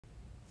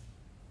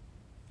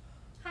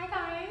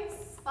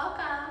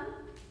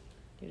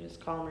You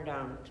just calm her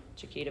down,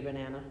 Chiquita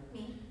Banana.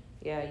 Me?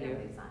 Yeah, you.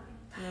 Nobody's not me.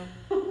 No.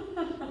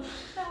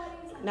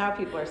 Nobody's not Now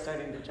people are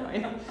starting to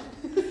join.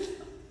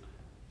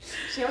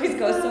 She always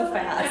goes so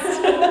fast.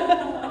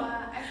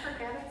 I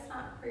forget it's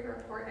not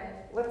pre-recorded.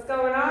 What's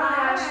going on,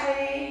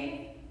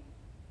 Ashley?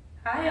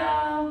 Hi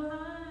y'all.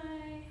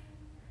 Hi.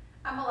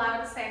 I'm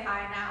allowed to say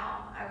hi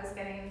now. I was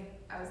getting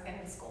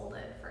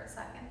scolded for a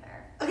second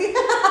there.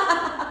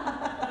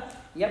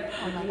 Yep.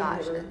 Oh my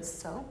gosh, it's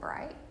so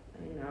bright.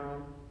 I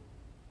know.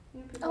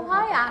 Oh,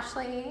 hi,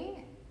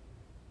 Ashley.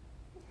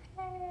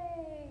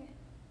 Hey.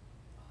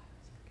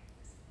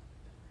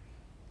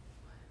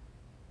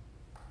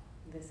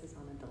 This is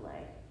on a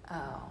delay,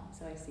 Oh.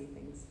 so I see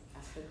things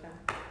after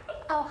that.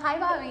 Oh, hi,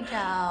 Bobby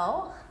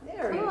Joe.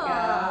 There we go. Cool.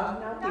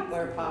 Now people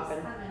are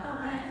popping.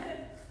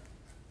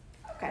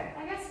 Okay.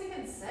 I guess we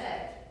can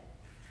sit.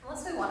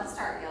 Unless we want to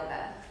start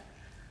yoga.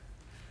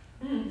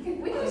 We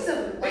can do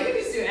some, We can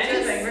just do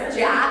anything, really.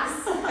 jack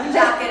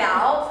it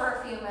out for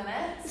a few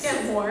minutes.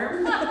 Get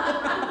warm.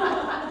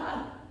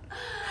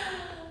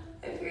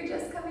 If you're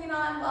just coming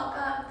on,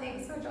 welcome.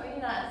 Thanks for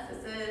joining us.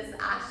 This is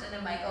Ashton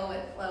and Mikel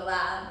with Flow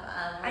Lab.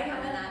 We're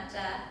coming at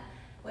ya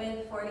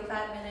with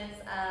 45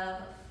 minutes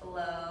of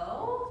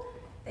flow.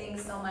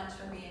 Thanks so much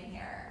for being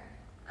here.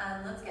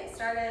 Let's get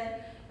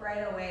started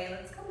right away.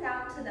 Let's come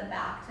down to the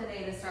back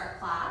today to start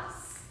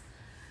class.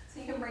 So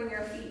you can bring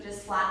your feet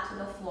just flat to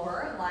the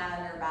floor and lie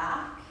on your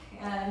back.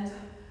 And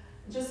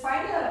just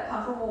find a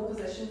comfortable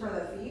position for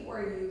the feet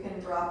where you can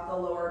drop the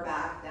lower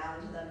back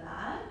down to the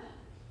mat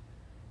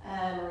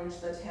and reach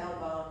the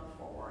tailbone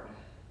forward.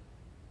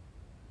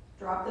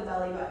 Drop the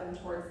belly button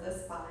towards the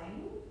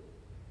spine.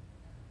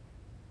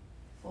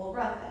 Full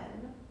breath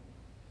in.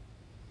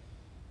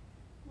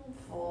 And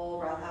full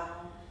breath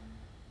out.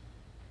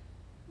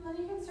 And then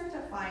you can start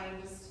to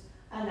find just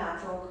a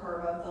natural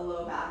curve of the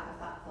low back if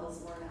that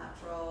feels more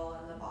natural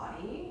in the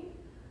body.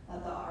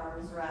 Let the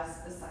arms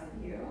rest beside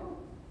you.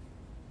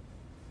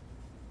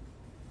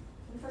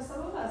 And for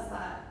some of us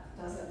that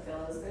doesn't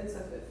feel as good, so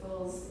if it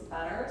feels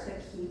better to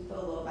keep the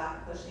low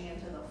back pushing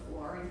into the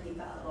floor and keep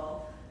that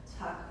little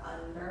tuck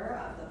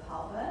under of the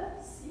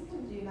pelvis, you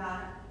can do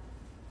that.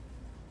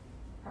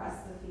 Press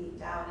the feet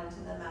down into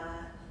the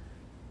mat.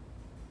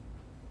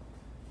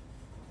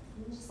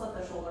 And just let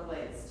the shoulder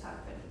blades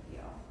tuck beneath you.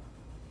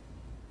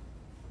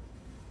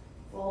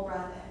 Full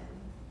breath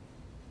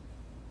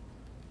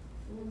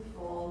in. And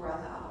full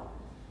breath out.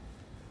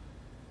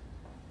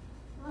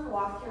 And then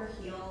walk your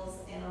heels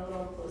in a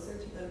little closer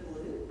to the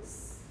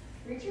glutes.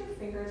 Reach your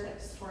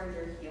fingertips toward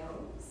your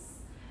heels.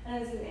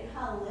 And as you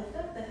inhale, lift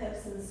up the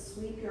hips and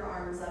sweep your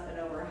arms up and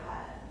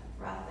overhead.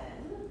 Breath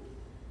in.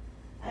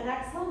 And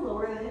exhale,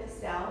 lower the hips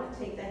down and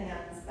take the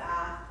hands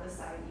back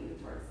beside you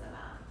towards the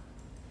mat.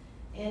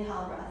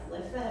 Inhale, breath,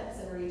 lift the hips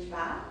and reach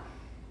back.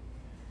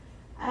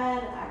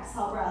 And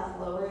exhale, breath,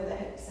 lower the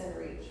hips and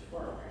reach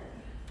forward.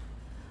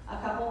 A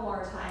couple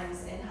more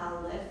times.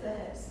 Inhale, lift the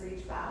hips,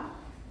 reach back.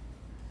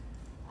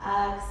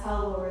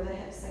 Exhale, lower the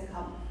hips and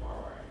come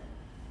forward.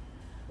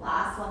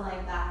 Last one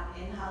like that.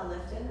 Inhale,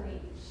 lift and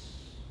reach.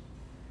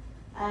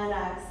 And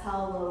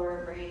exhale,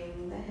 lower,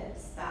 bring the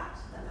hips back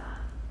to the mat.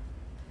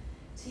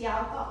 Tee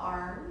out the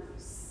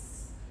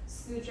arms.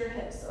 Scoot your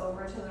hips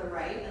over to the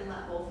right and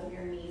let both of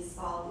your knees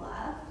fall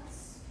left.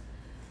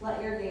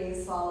 Let your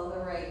gaze follow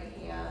the right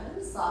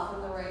hand.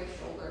 Soften the right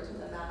shoulder to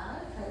the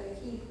mat. Try to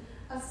keep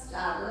a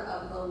stagger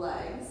of the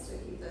legs to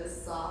keep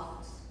this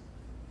soft.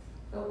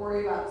 Don't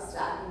worry about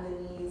stacking the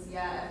knees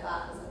yet if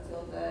that doesn't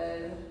feel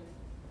good.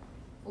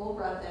 Full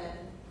breath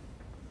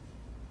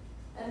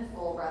in and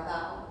full breath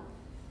out.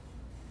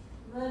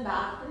 And then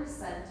back through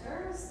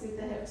center. Scoot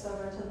the hips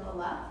over to the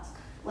left.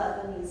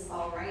 Let the knees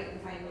fall right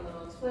and find a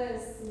little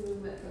twist,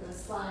 movement for the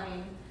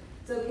spine.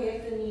 It's okay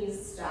if the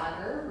knees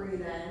stagger.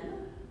 Breathe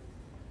in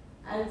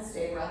and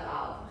stay breath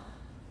out.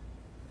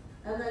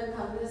 And then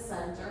come to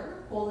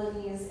center. Pull the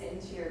knees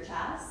into your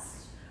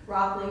chest.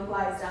 Rock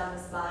lengthwise down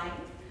the spine.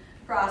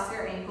 Cross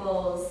your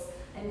ankles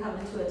and come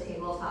into a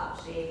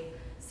tabletop shape.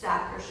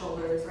 Stack your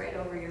shoulders right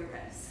over your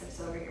wrists,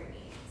 hips over your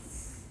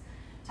knees.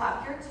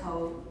 Tuck your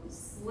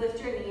toes. Lift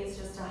your knees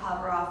just to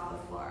hover off the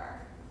floor.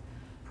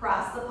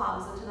 Press the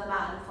palms into the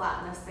mat and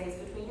flatten the space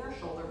between your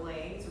shoulder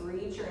blades.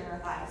 Reach your inner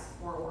thighs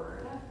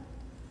forward.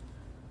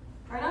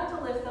 Try not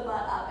to lift the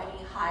butt up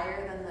any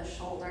higher than the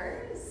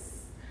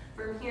shoulders.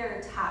 From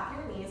here, tap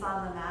your knees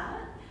on the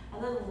mat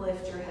and then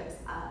lift your hips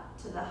up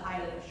to the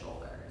height of the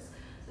shoulders.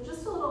 So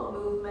just a little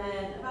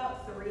movement,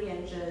 about 3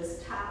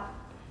 inches. Tap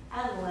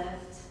and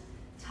lift,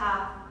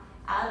 tap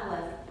and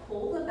lift.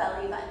 Pull the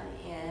belly button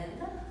in.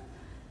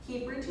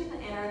 Keep reaching the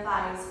inner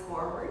thighs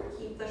forward.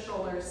 Keep the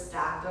shoulders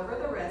stacked over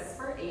the wrists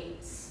for 8,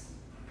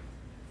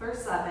 for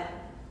 7,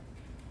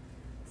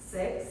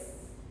 6,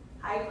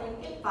 high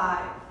plank in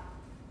 5,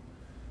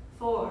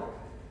 4,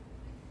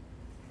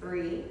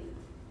 3,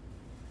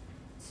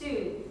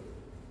 2,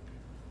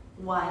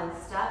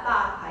 1. Step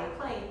back, high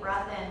plank,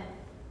 breath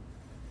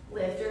in.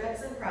 Lift your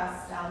hips and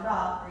press, down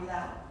dog, breathe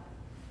out.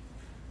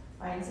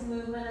 Find some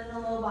movement in the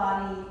low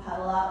body,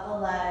 pedal out the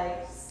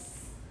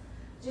legs.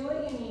 Do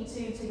what you need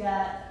to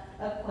get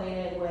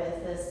acquainted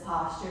with this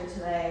posture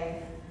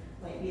today.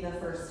 Might be the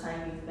first time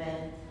you've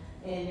been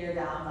in your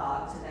down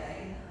dog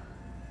today.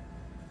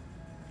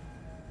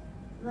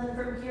 And then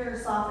from here,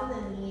 soften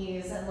the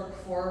knees and look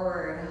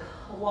forward.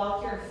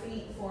 Walk your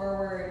feet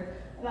forward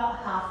about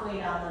halfway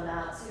down the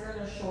mat, so you're in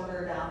a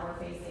shorter downward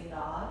facing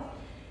dog.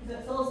 If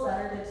it feels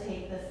better to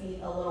take the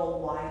feet a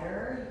little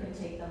wider, you can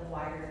take them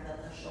wider than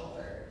the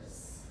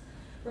shoulders.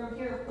 From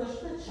here, push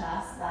the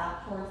chest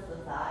back towards the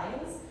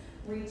thighs.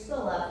 Reach the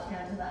left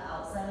hand to the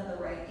outside of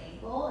the right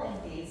ankle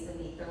and gaze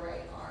beneath the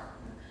right arm.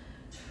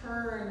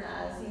 Turn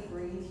as you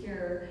breathe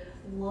here.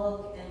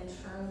 Look and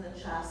turn the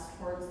chest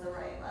towards the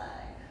right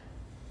leg.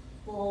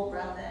 Full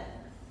breath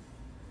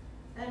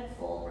in and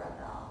full breath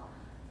out.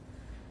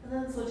 And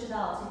then switch it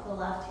out. Take the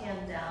left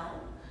hand down.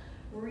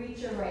 Reach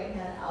your right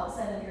hand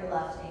outside of your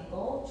left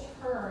ankle.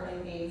 Turn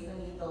and gaze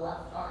beneath the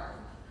left arm.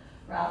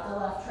 Wrap the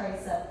left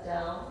tricep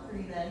down.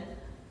 Breathe in.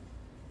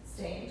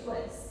 Stay and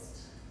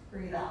twist.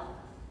 Breathe out.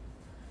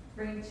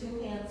 Bring two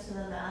hands to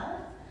the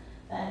mat.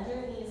 Bend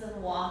your knees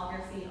and walk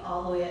your feet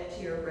all the way up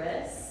to your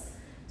wrists.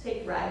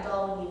 Take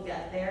ragdoll when you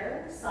get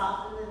there.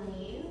 Soften the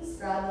knees.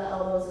 Grab the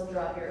elbows and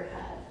drop your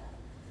head.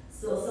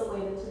 Still some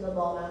weight into the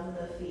ball ends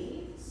of the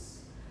feet.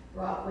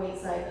 Rock weight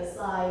side to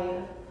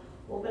side.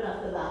 Open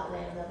up the back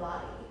line of the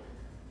body.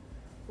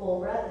 Full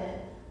breath in.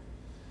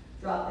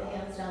 Drop the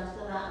hands down to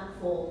the mat and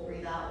fold.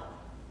 Breathe out.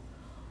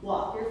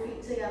 Walk your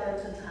feet together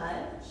to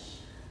touch.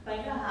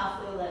 Find a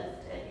halfway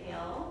lift.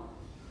 Inhale.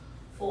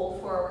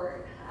 Fold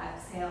forward.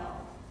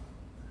 Exhale.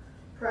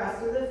 Press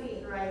through the feet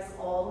and rise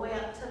all the way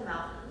up to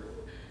mountain.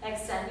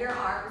 Extend your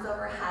arms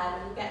overhead.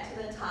 When you get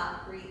to the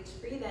top, reach.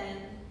 Breathe in.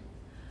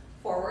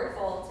 Forward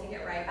fold. Take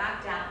it right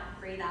back down.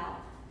 Breathe out.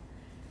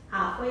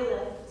 Halfway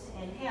lift.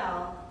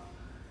 Inhale.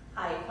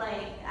 High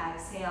plank.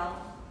 Exhale.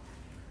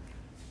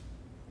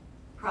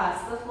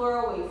 Press the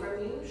floor away from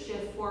you.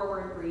 Shift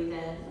forward. Breathe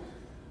in.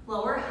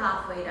 Lower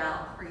halfway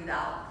down. Breathe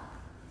out.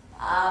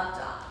 Up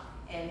dog.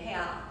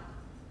 Inhale.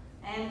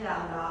 And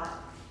down dog.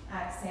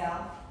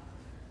 Exhale.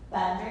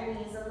 Bend your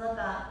knees in the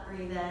back.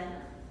 Breathe in.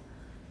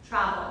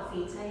 Travel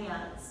feet to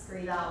hands.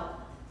 Breathe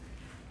out.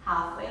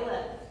 Halfway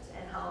lift.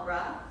 Inhale,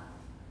 breath.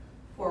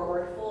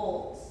 Forward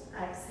fold.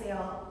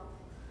 Exhale.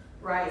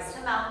 Rise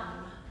to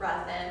mountain.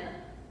 Breath in.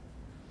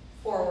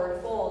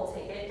 Forward fold.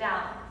 Take it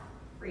down.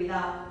 Breathe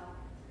out.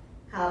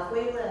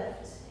 Halfway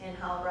lift.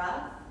 Inhale,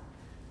 breath.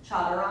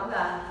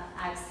 Chaturanga.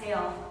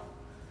 Exhale.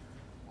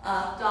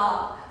 Up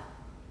dog.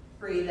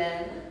 Breathe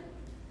in.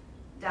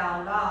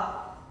 Down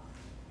dog.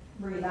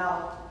 Breathe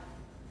out.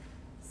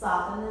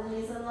 Soften the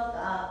knees and look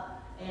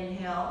up.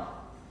 Inhale.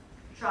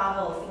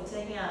 Travel feet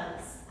to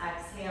hands.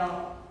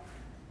 Exhale.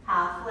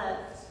 Half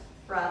lift.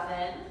 Breath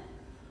in.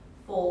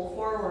 Fold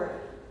forward.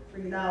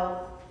 Breathe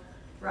out.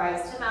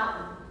 Rise to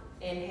mountain.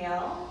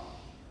 Inhale.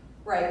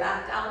 Right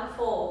back down.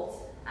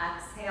 Fold.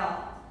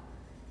 Exhale.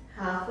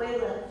 Halfway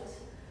lift.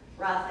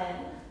 Breath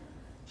in.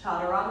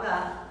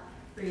 Chaturanga.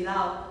 Breathe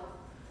out.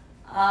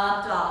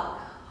 Up dog.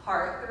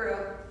 Heart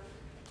through.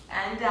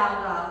 And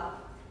down dog.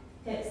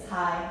 Hips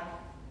high.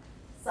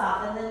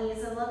 Soften the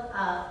knees and look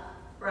up.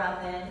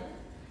 Breath in.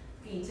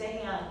 Feet to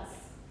hands.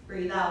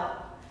 Breathe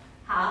out.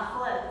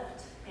 Half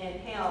lift.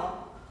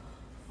 Inhale.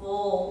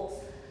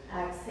 Fold.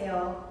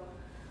 Exhale.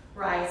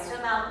 Rise to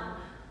mountain.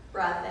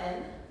 Breath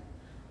in.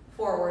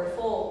 Forward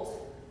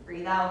fold.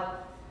 Breathe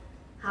out.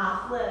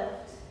 Half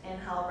lift.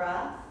 Inhale,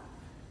 breath.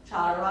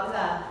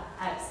 Chaturanga.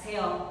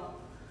 Exhale.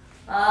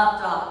 Up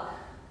dog.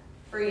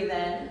 Breathe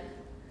in.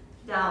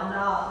 Down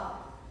dog.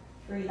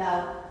 Breathe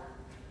out.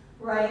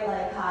 Right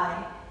leg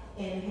high.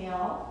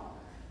 Inhale.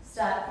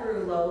 Step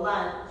through low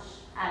lunge.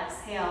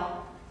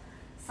 Exhale.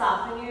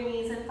 Soften your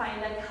knees and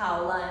find a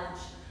cow lunge.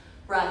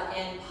 Breath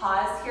in.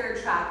 Pause here.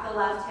 Track the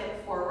left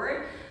hip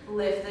forward.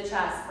 Lift the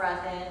chest.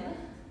 Breath in.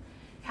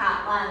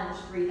 Cat lunge.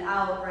 Breathe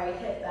out. Right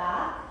hip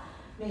back.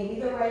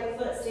 Maybe the right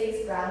foot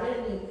stays grounded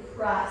and you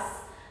press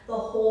the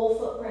whole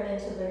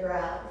footprint into the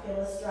ground. Feel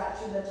a stretch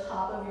through the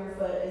top of your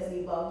foot as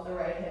you bump the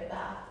right hip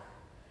back.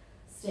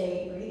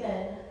 Stay. Breathe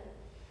in.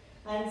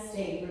 And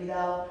stay. Breathe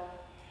out.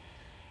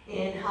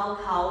 Inhale,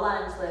 cow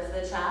lunge. Lift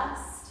the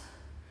chest.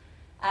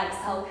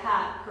 Exhale,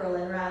 cat. Curl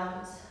and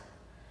round.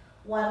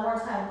 One more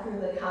time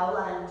through the cow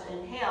lunge.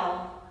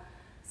 Inhale.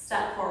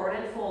 Step forward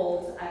and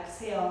fold.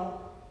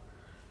 Exhale.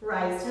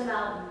 Rise to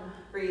mountain.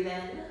 Breathe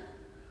in.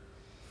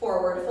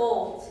 Forward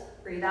fold.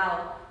 Breathe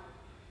out.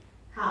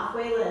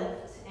 Halfway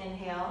lift.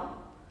 Inhale.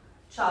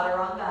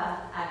 Chaturanga.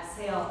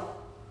 Exhale.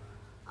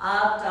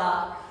 Up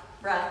dog.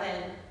 Breath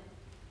in.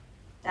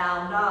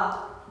 Down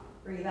dog.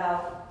 Breathe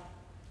out.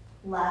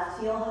 Left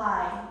heel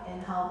high.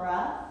 Inhale,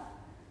 breath.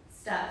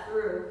 Step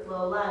through.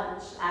 Low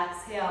lunge.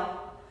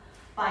 Exhale.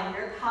 Find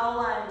your cow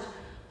lunge.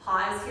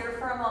 Pause here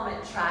for a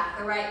moment. Track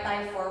the right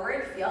thigh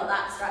forward. Feel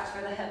that stretch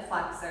for the hip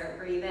flexor.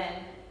 Breathe in.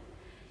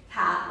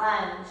 Cat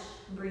lunge.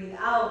 Breathe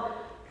out.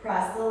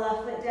 Press the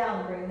left foot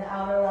down. Bring the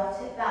outer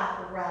left hip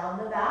back.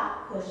 Round the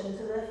back. Push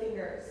into the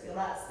fingers. Feel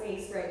that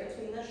space right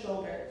between the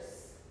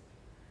shoulders.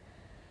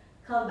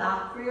 Come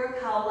back for your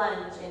cow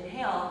lunge.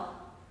 Inhale.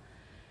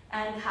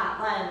 And cat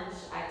lunge,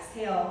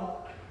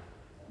 exhale.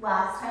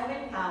 Last time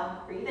in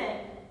cow, breathe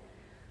in.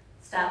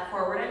 Step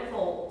forward and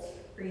fold,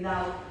 breathe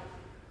out.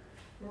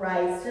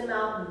 Rise to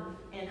mountain,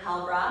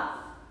 inhale breath.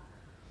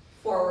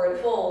 Forward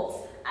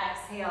fold,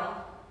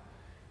 exhale.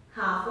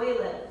 Halfway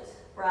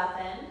lift, breath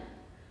in.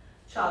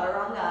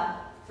 Chaturanga,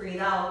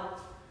 breathe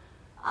out.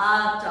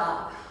 Up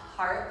dog,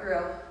 heart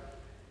through.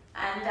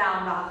 And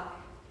down dog,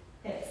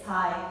 hips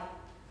high.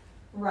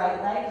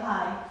 Right leg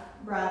high,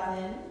 breath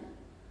in.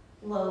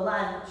 Low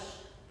lunge,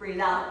 breathe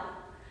out.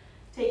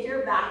 Take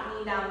your back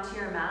knee down to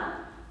your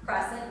mat.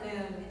 Crescent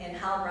moon,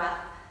 inhale breath.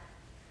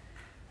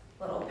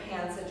 Little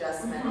pants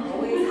adjustment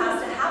always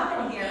has to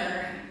happen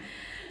here.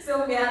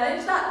 So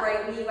manage that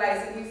right knee,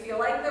 guys. If you feel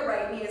like the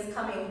right knee is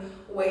coming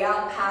way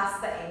out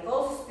past the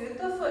ankle, scoot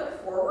the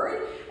foot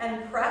forward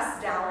and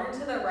press down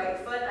into the right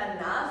foot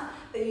enough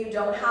that you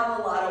don't have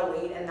a lot of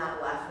weight in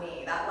that left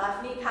knee. That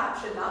left kneecap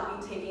should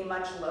not be taking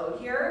much load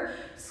here.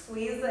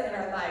 Squeeze the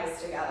inner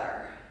thighs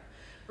together.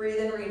 Breathe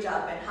and reach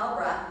up, inhale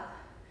breath.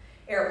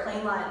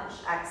 Airplane lunge,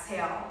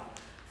 exhale.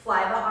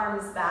 Fly the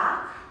arms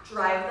back,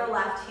 drive the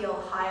left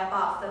heel high up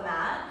off the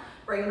mat.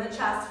 Bring the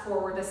chest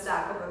forward to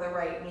stack over the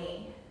right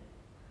knee.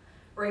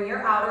 Bring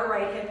your outer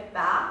right hip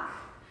back.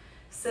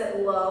 Sit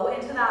low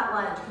into that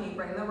lunge. Can you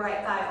bring the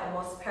right thigh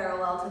almost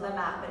parallel to the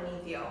mat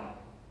beneath you?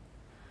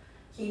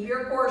 Keep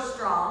your core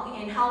strong.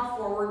 Inhale,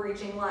 forward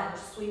reaching lunge.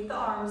 Sweep the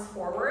arms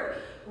forward.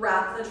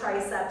 Wrap the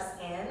triceps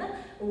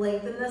in.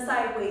 Lengthen the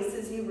side waist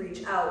as you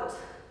reach out.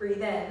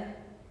 Breathe in.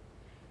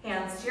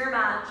 Hands to your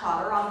mat,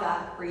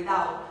 chaturanga. Breathe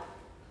out.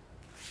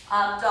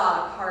 Up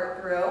dog,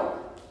 heart through.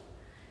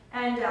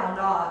 And down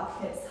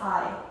dog, hips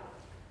high.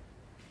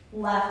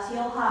 Left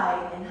heel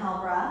high,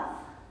 inhale breath.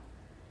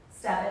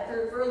 Step it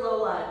through for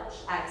low lunge,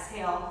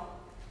 exhale.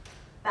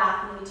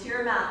 Back knee to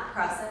your mat,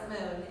 crescent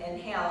moon,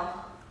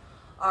 inhale.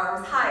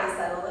 Arms high,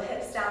 settle the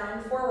hips down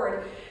and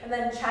forward. And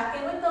then check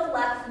in with the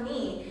left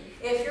knee.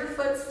 If your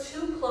foot's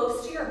too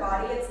close to your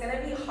body, it's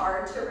gonna be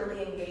hard to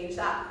really engage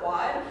that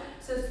quad.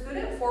 So scoot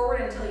it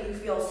forward until you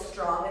feel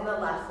strong in the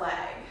left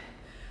leg.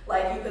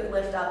 Like you could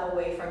lift up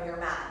away from your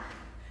mat.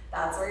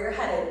 That's where you're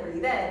headed,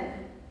 breathe in.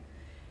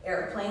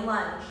 Airplane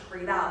lunge,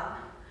 breathe out.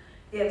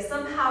 Give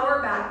some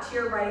power back to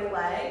your right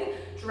leg.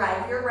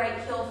 Drive your right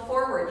heel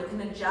forward. You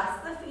can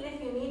adjust the feet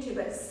if you need to,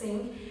 but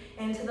sink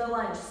into the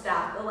lunge.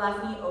 Stack the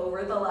left knee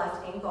over the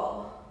left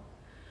ankle.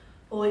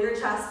 Pull your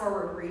chest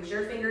forward. Reach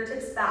your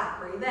fingertips back.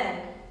 Breathe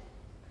in.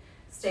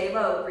 Stay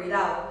low. Breathe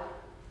out.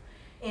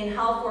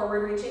 Inhale,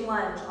 forward reaching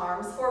lunge.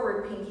 Arms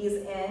forward,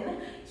 pinkies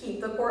in.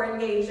 Keep the core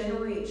engaged and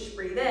reach.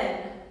 Breathe in.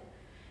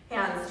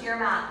 Hands to your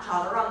mat.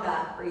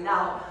 Chaturanga. Breathe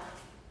out.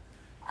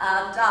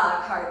 Up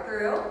dog, heart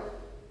through.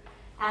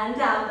 And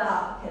down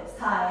dog, hips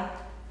high.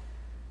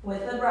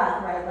 With the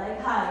breath, right leg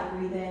high,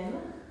 breathe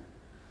in.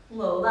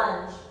 Low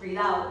lunge, breathe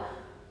out.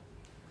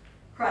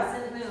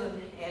 Crescent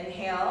moon,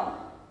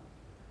 inhale.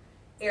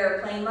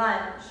 Airplane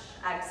lunge,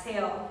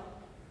 exhale.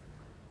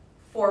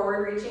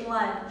 Forward reaching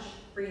lunge,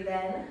 breathe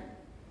in.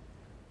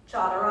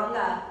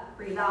 Chaturanga,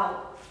 breathe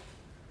out.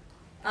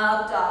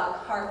 Up dog,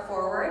 heart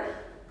forward.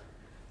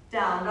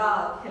 Down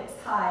dog, hips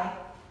high.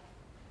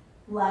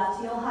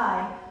 Left heel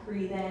high,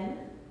 breathe in.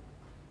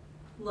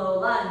 Low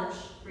lunge,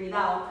 breathe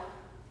out.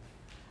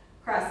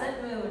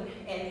 Crescent moon,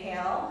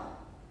 inhale.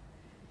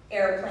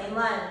 Airplane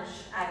lunge,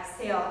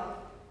 exhale.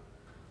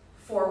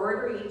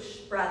 Forward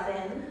reach, breath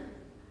in.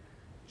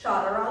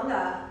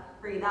 Chaturanga,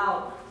 breathe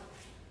out.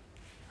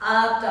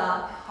 Up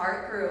dog,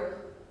 heart through.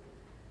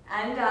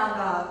 And down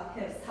dog,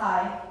 hips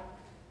high.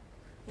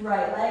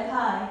 Right leg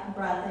high,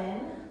 breath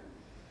in.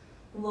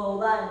 Low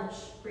lunge,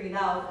 breathe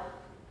out.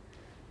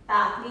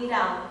 Back knee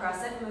down,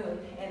 crescent moon,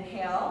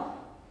 inhale.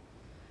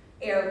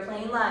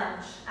 Airplane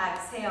lunge,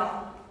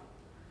 exhale.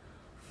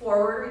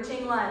 Forward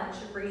reaching lunge,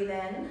 breathe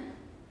in.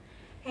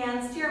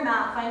 Hands to your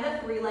mat, find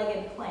a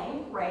three-legged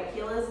plank. Right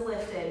heel is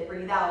lifted,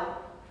 breathe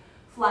out.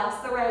 Flex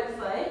the right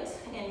foot,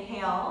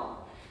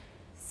 inhale.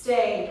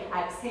 Stay,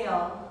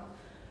 exhale.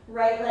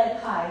 Right leg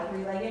high,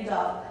 three-legged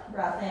dog,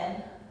 breath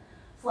in.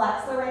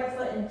 Flex the right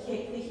foot and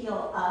kick the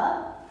heel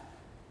up.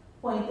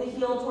 Point the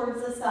heel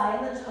towards the sky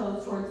and the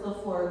toes towards the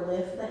floor.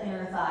 Lift the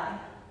inner thigh.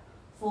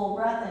 Full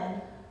breath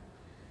in.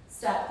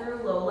 Step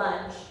through low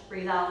lunge.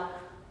 Breathe out.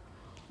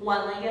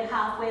 One-legged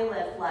halfway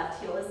lift. Left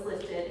heel is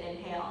lifted.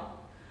 Inhale.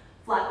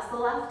 Flex the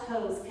left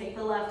toes. Kick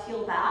the left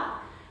heel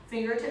back.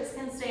 Fingertips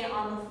can stay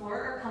on the floor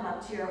or come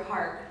up to your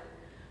heart.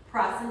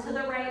 Press into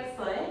the right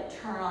foot.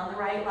 Turn on the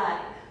right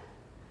leg.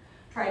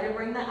 Try to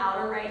bring the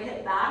outer right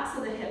hip back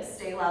so the hips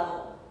stay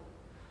level.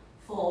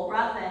 Full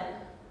breath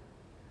in.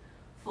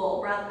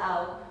 Full breath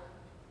out.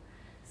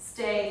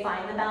 Stay,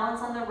 find the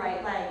balance on the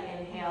right leg.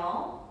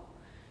 Inhale.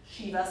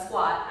 Shiva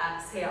squat,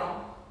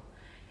 exhale.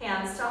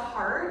 Hands to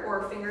heart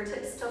or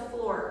fingertips to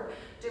floor.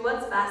 Do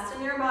what's best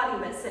in your body,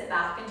 but sit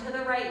back into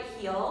the right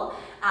heel.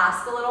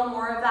 Ask a little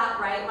more of that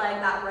right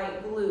leg, that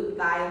right glute.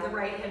 Guide the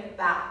right hip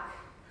back.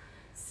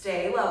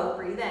 Stay low,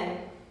 breathe in.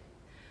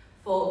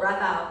 Full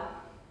breath out.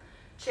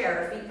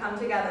 Chair, feet come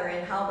together,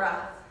 inhale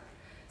breath.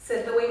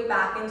 Sit the weight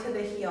back into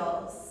the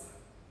heels.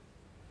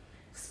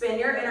 Spin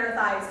your inner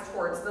thighs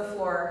towards the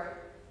floor.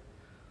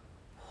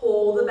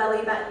 Pull the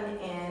belly button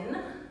in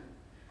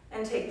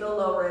and take the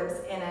low ribs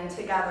in and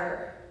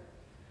together.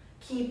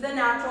 Keep the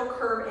natural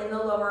curve in the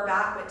lower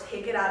back, but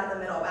take it out of the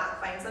middle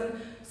back. Find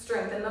some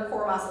strength in the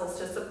core muscles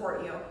to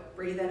support you.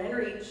 Breathe in and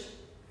reach.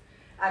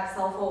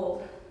 Exhale,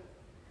 fold.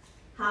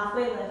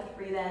 Halfway lift,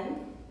 breathe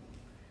in.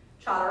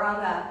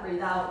 Chaturanga,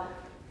 breathe out.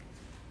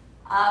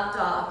 Up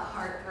dog,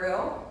 heart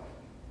through.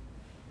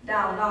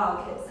 Down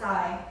dog, hips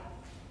high.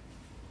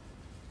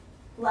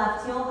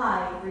 Left heel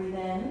high, breathe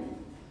in.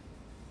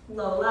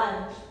 Low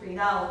lunge, breathe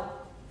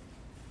out.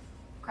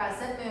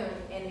 Crescent moon,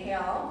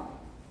 inhale.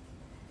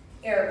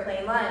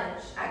 Airplane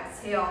lunge,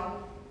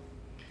 exhale.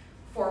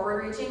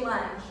 Forward reaching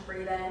lunge,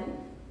 breathe in.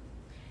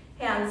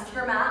 Hands to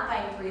your mat,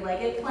 find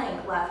three-legged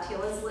plank. Left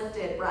heel is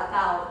lifted, breath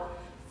out.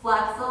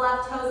 Flex the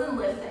left toes and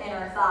lift the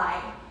inner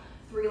thigh.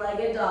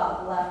 Three-legged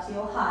dog, left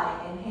heel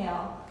high,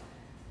 inhale.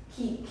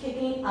 Keep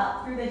kicking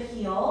up through the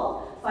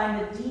heel.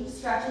 Find a deep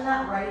stretch in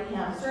that right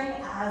hamstring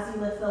as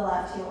you lift the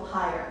left heel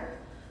higher.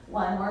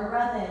 One more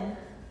breath in.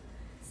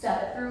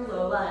 Step it through,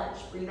 low lunge,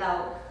 breathe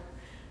out.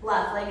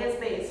 Left leg is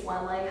base,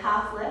 one leg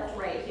half lift,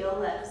 right heel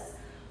lifts.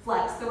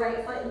 Flex the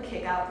right foot and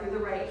kick out through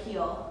the right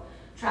heel.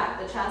 Track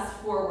the chest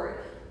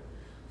forward.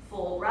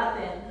 Full breath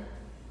in,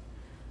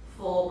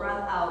 full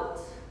breath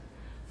out.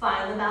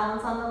 Find the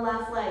balance on the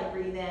left leg,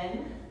 breathe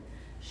in.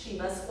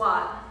 Shiva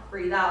squat,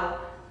 breathe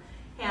out.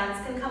 Hands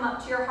can come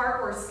up to your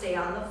heart or stay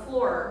on the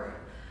floor.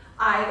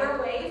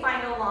 Either way,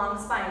 find a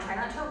long spine. Try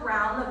not to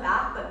round the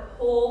back, but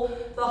pull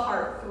the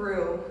heart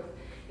through.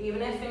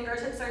 Even if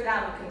fingertips are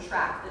down, you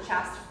contract the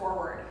chest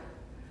forward.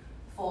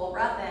 Full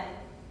breath in,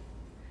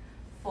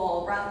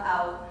 full breath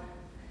out.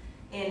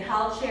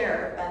 Inhale,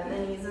 chair, bend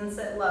the knees and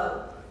sit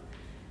low.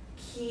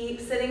 Keep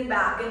sitting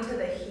back into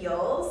the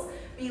heels.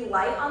 Be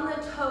light on the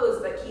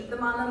toes, but keep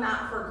them on the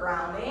mat for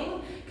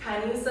grounding.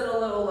 Can you sit a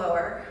little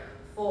lower?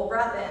 Full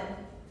breath in,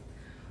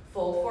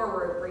 full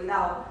forward, breathe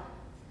out.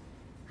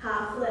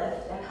 Half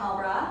lift, inhale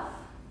breath.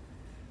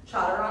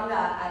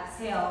 Chaturanga,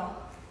 exhale.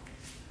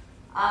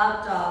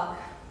 Up dog,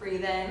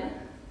 breathe in.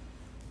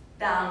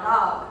 Down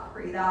dog,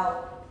 breathe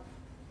out.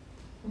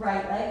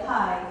 Right leg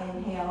high,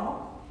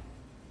 inhale.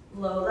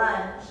 Low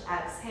lunge,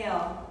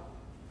 exhale.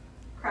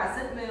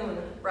 Crescent moon,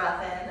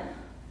 breath in.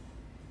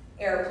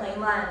 Airplane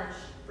lunge,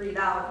 breathe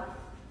out.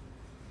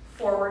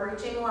 Forward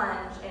reaching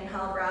lunge,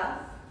 inhale breath.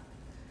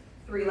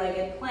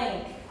 Three-legged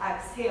plank,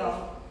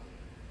 exhale.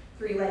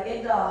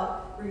 Three-legged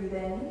dog, breathe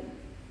in.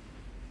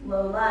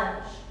 Low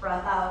lunge,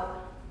 breath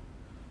out.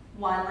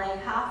 One leg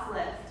half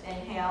lift,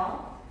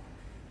 inhale.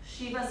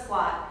 Shiva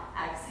squat,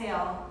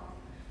 exhale.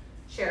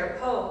 Chair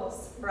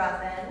pose,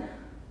 breath in.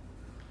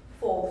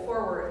 Fold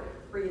forward,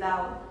 breathe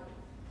out.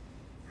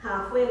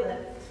 Halfway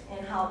lift,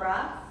 inhale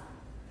breath.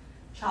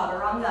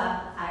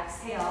 Chaturanga,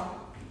 exhale.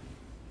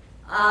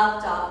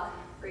 Up dog,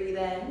 breathe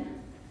in.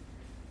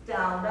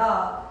 Down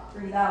dog,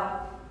 breathe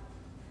out.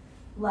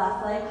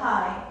 Left leg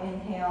high,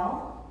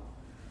 inhale.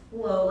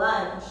 Low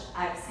lunge,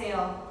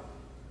 exhale.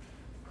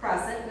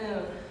 Crescent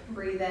moon,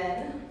 breathe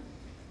in.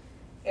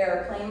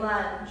 Airplane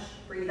lunge,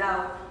 breathe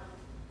out.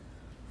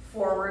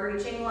 Forward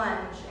reaching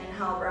lunge,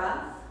 inhale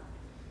breath.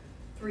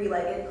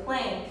 Three-legged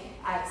plank,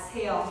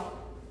 exhale.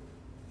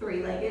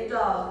 Three-legged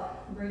dog,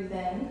 breathe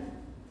in.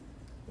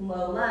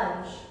 Low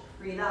lunge,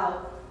 breathe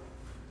out.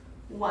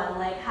 One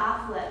leg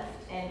half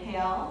lift,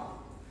 inhale.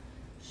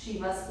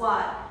 Shiva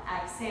squat,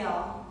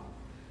 exhale.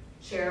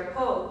 Chair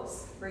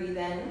pose, breathe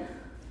in.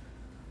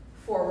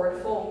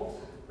 Forward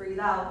fold, breathe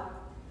out.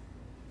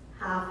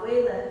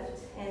 Halfway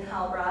lift,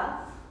 inhale breath.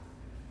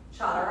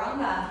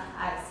 Chaturanga,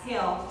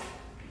 exhale.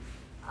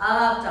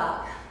 Up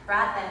dog,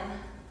 breath in.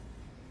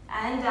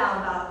 And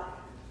down dog,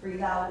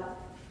 breathe out.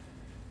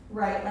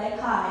 Right leg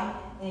high,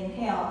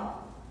 inhale.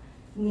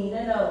 Knee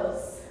to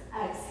nose,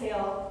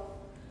 exhale.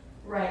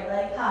 Right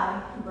leg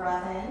high,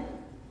 breath in.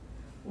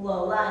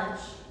 Low lunge,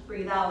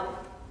 breathe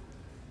out.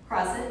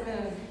 Crescent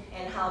moon,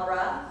 inhale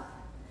breath.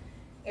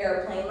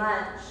 Airplane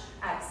lunge,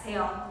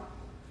 exhale.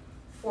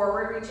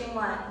 Forward reaching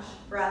lunge,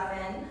 breath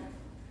in.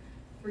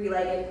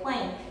 Three-legged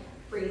plank,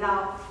 breathe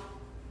out.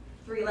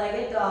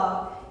 Three-legged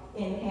dog,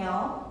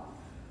 inhale.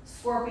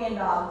 Scorpion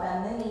dog,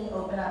 bend the knee,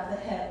 open up the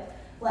hip.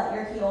 Let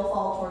your heel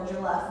fall towards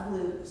your left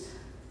glute.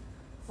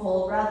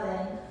 Full breath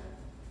in,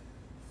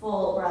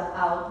 full breath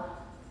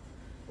out.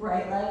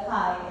 Right leg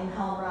high,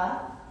 inhale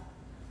breath.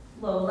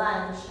 Low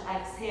lunge,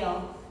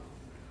 exhale.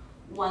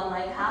 One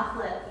leg half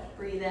lift,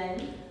 breathe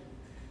in.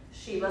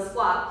 Shiva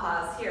squat,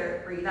 pause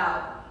here, breathe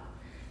out.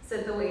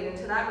 Sit the weight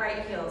into that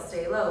right heel,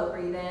 stay low,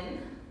 breathe in.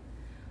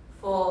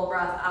 Full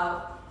breath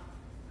out.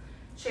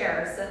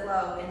 Chair, sit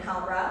low,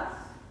 inhale breath.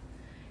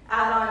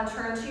 Add on,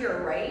 turn to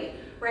your right.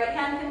 Right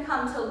hand can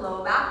come to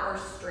low back or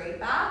straight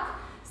back.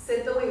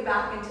 Sit the weight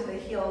back into the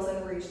heels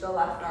and reach the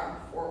left arm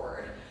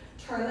forward.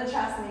 Turn the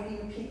chest, maybe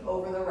you peek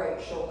over the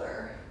right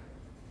shoulder.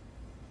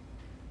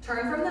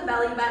 Turn from the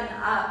belly button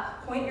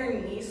up. Point your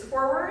knees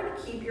forward.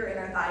 Keep your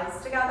inner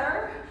thighs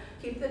together.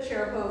 Keep the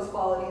chair pose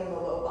quality in the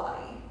low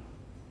body.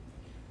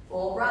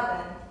 Full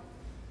breath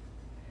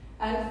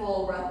and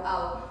full breath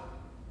out.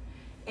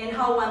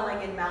 Inhale,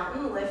 one-legged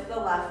mountain, lift the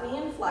left knee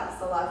and flex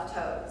the left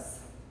toes.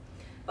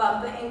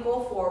 Bump the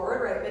ankle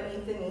forward, right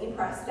beneath the knee,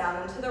 press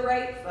down into the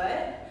right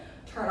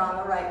foot, turn on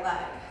the right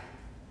leg.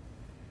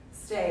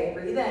 Stay,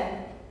 breathe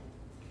in.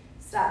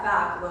 Step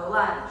back, low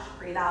lunge,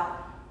 breathe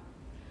out.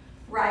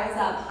 Rise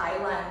up, high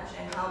lunge,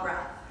 inhale,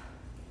 breath.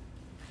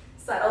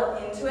 Settle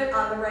into it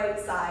on the right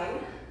side.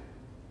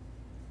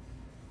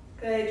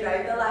 Good,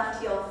 drive the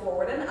left heel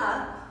forward and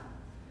up.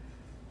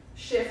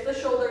 Shift the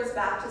shoulders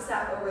back to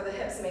step over the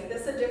hips. Make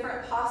this a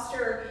different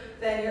posture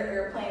than your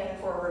airplane and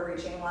forward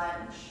reaching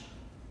lunge.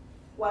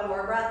 One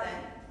more breath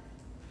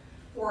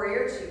in.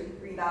 Warrior two,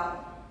 breathe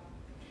out.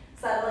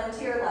 Settle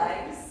into your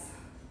legs.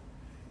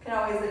 You can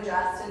always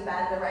adjust and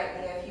bend the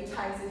right knee a few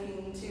times if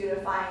you need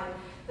to find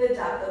the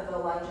depth of the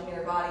lunge in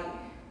your body.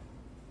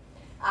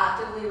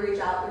 Actively reach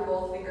out through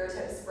both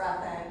fingertips,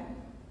 breath in.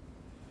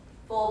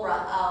 Full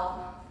breath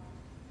out.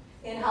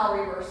 Inhale,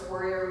 reverse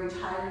warrior, reach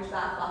high, reach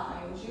back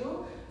behind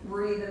you.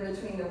 Breathe in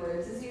between the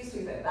ribs as you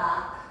sweep it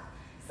back.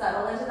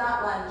 Settle into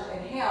that lunge,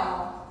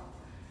 inhale.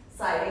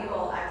 Side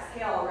angle,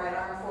 exhale, right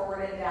arm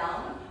forward and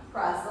down.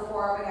 Press the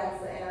forearm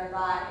against the inner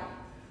thigh.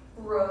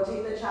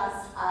 Rotate the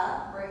chest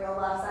up, bring the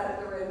left side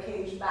of the rib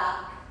cage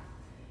back.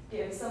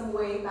 Give some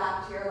weight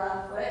back to your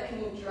left foot. Can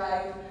you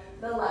drive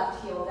the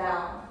left heel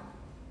down?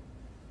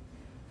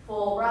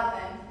 Full breath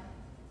in.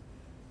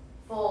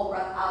 Full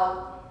breath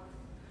out.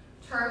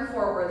 Turn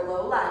forward,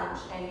 low lunge.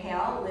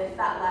 Inhale, lift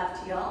that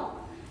left heel.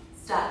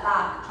 Step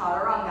back,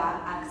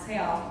 chaturanga,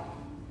 exhale.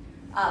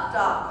 Up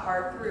dog,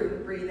 heart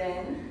through, breathe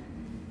in.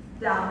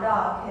 Down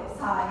dog, hips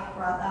high,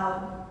 breath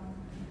out.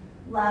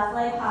 Left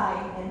leg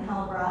high,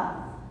 inhale, breath.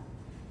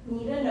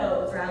 Knee to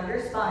nose, round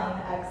your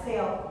spine,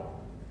 exhale.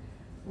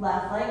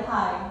 Left leg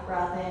high,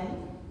 breath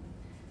in.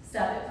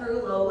 Step it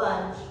through, low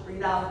lunge,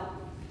 breathe out.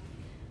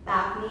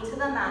 Back knee to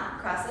the mat,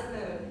 crescent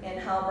moon,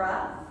 inhale,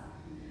 breath.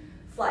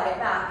 Fly it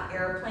back,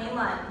 airplane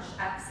lunge,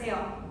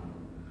 exhale.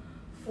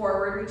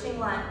 Forward reaching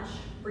lunge,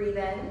 breathe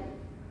in.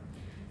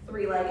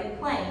 Three-legged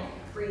plank,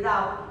 breathe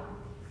out.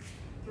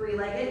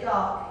 Three-legged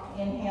dog,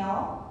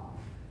 inhale.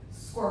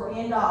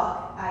 Scorpion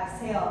dog,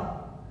 exhale.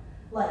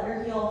 Let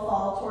your heel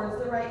fall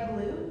towards the right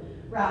glute.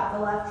 Wrap the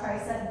left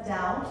tricep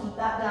down. Keep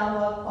that down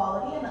dog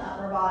quality in the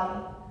upper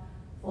body.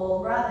 Full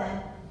breath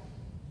in.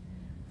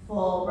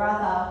 Full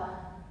breath out.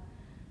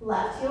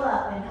 Left heel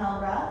up, inhale,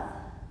 breath.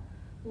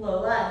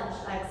 Low lunge,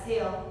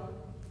 exhale.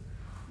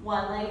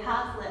 One leg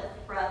half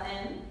lift, breath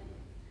in.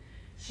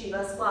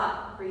 Shiva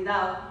squat, breathe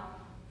out.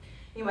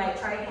 You might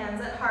try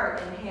hands at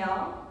heart,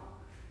 inhale.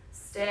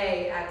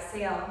 Stay,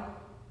 exhale.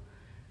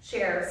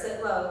 Chair,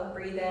 sit low,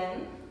 breathe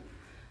in.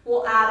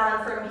 We'll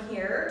add on from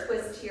here,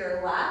 twist to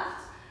your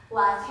left.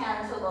 Left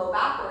hand to low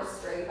back or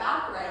straight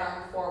back, right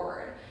arm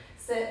forward.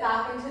 Sit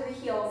back into the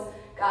heels,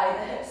 guide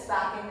the hips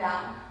back and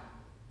down.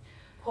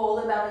 Pull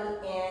the belly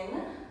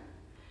in.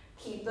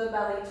 Keep the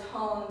belly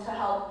toned to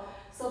help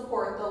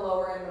support the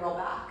lower and middle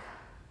back.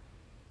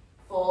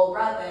 Full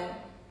breath in.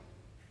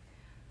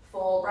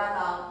 Full breath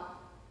out.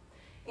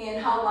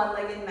 Inhale,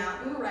 one-legged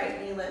mountain, right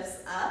knee lifts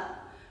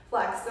up.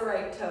 Flex the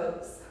right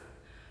toes.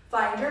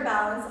 Find your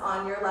balance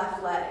on your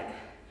left leg.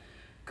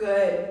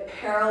 Good.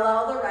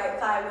 Parallel the right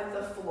thigh with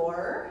the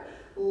floor.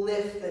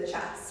 Lift the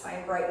chest.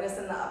 Find brightness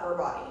in the upper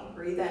body.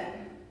 Breathe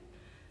in.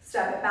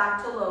 Step it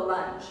back to low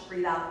lunge.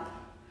 Breathe out.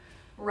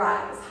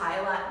 Rise,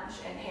 high lunge.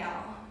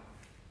 Inhale.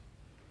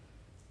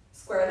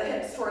 Square the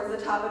hips towards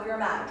the top of your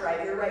mat.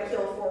 Drive your right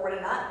heel forward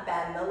and up.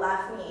 Bend the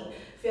left knee.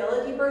 Feel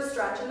a deeper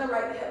stretch in the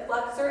right hip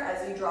flexor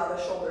as you draw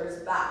the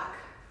shoulders back.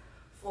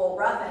 Full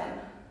breath in.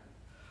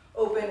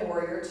 Open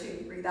warrior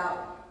two. Breathe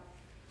out.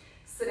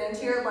 Sit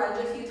into your lunge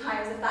a few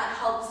times if that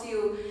helps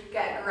you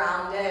get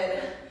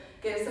grounded.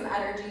 Give some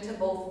energy to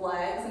both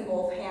legs and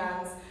both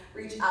hands.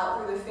 Reach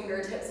out through the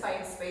fingertips.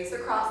 Find space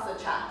across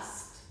the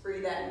chest.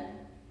 Breathe in.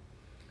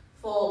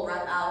 Full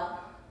breath out.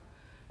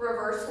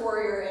 Reverse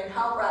warrior.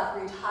 Inhale, breath.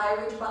 Reach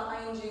high, reach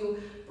behind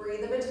you.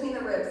 Breathe in between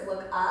the ribs.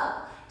 Look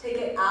up. Take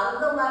it out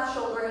of the left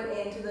shoulder and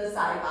into the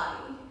side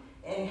body.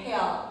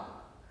 Inhale.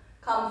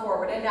 Come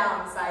forward and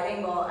down. Side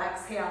angle.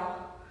 Exhale.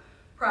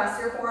 Press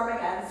your forearm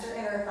against your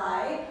inner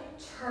thigh.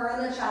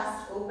 Turn the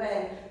chest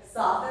open.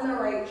 Soften the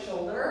right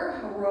shoulder.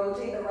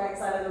 Rotate the right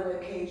side of the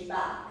rib cage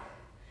back.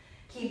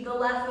 Keep the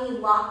left knee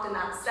locked in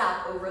that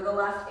step over the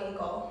left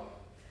ankle.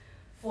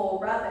 Full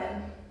breath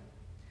in.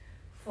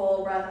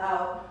 Full breath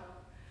out.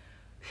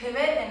 Pivot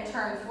and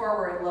turn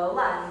forward. Low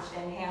lunge.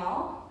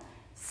 Inhale.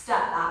 Step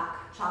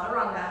back.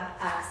 Chaturanga.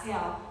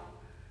 Exhale.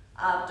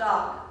 Up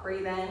dog.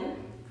 Breathe in.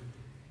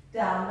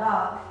 Down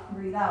dog.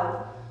 Breathe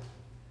out.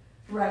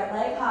 Right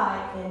leg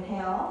high,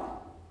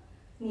 inhale.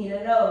 Knee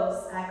to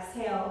nose,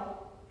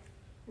 exhale.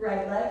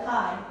 Right leg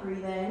high,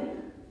 breathe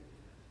in.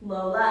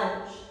 Low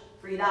lunge,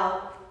 breathe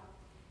out.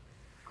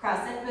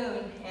 Crescent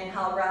moon,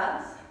 inhale,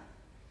 breath.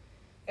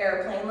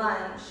 Airplane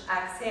lunge,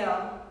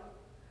 exhale.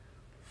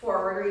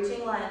 Forward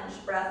reaching lunge,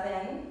 breath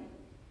in.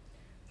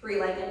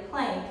 Three-legged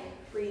plank,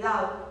 breathe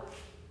out.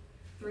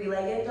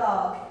 Three-legged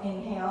dog,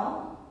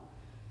 inhale.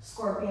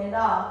 Scorpion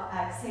dog,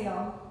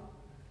 exhale.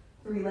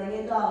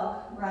 Three-legged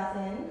dog, breath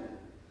in.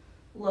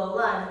 Low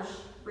lunge,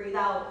 breathe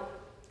out.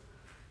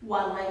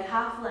 One leg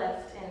half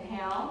lift,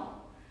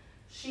 inhale.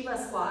 Shiva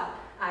squat,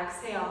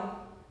 exhale.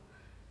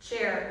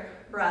 Chair,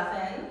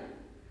 breath in.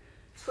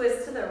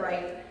 Twist to the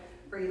right,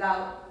 breathe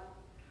out.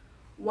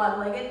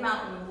 One-legged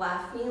mountain,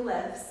 left knee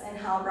lifts,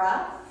 inhale,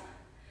 breath.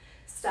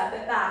 Step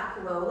it back,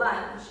 low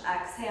lunge,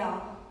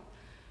 exhale.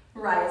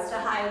 Rise to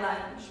high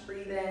lunge,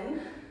 breathe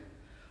in.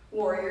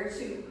 Warrior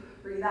two,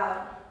 breathe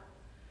out.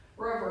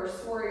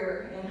 Reverse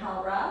warrior,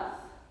 inhale, breath.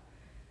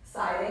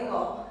 Side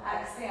angle,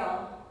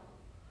 exhale.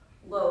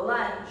 Low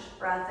lunge,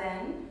 breath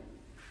in.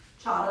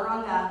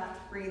 Chaturanga,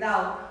 breathe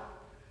out.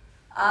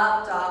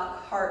 Up dog,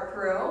 heart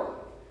through.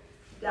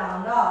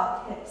 Down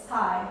dog, hips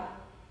high.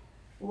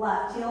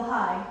 Left heel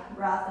high,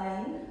 breath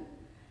in.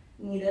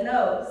 Knee to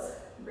nose,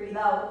 breathe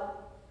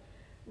out.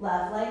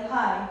 Left leg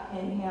high,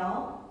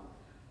 inhale.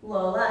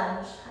 Low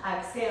lunge,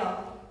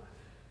 exhale.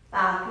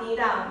 Back knee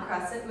down,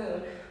 crescent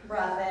moon,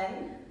 breath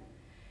in.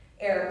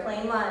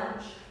 Airplane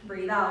lunge,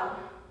 breathe out.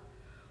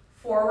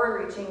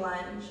 Forward reaching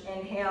lunge,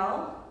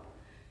 inhale.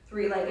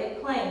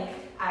 Three-legged plank,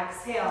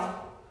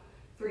 exhale.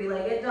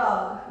 Three-legged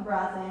dog,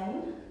 breath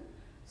in.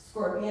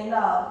 Scorpion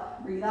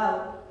dog, breathe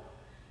out.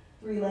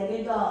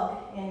 Three-legged dog,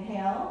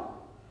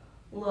 inhale.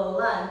 Low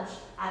lunge,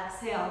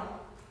 exhale.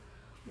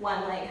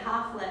 One leg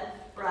half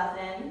lift, breath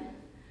in.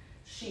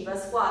 Shiva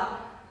squat,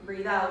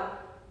 breathe out.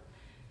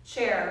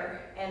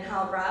 Chair,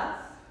 inhale,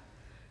 breath.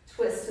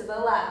 Twist to the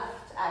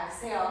left,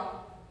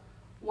 exhale.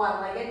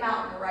 One-legged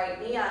mountain,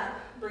 right knee up,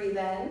 breathe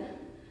in.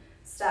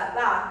 Step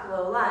back,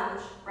 low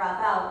lunge,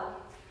 breath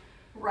out.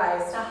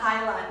 Rise to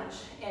high lunge,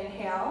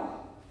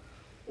 inhale.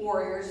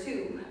 Warrior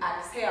two,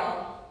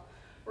 exhale.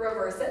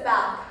 Reverse it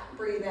back,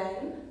 breathe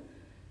in.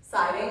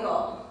 Side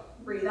angle,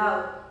 breathe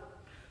out.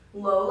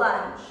 Low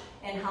lunge,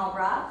 inhale,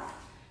 breath.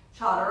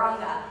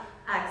 Chaturanga,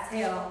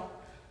 exhale.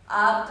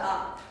 Up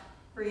dog,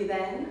 breathe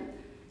in.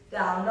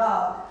 Down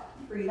dog,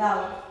 breathe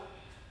out.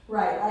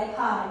 Right leg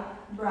high,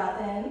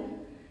 breath in.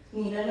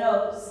 Knee to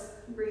nose,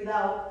 breathe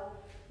out.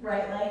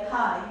 Right leg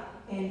high,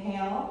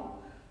 inhale.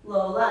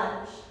 Low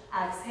lunge,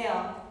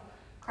 exhale.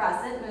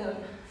 Crescent moon,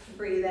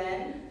 breathe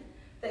in.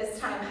 This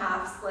time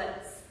half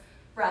splits.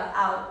 Breath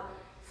out.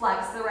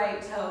 Flex the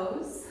right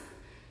toes.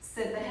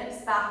 Sit the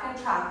hips back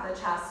and track the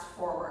chest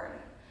forward.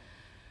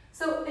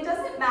 So it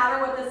doesn't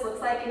matter what this looks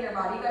like in your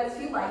body, guys.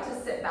 If you like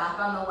to sit back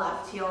on the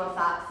left heel, if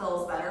that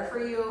feels better for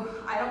you,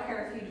 I don't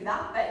care if you do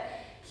that, but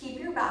keep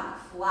your back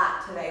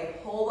flat today.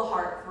 Pull the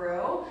heart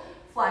through.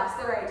 Flex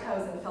the right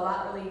toes and feel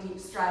that really deep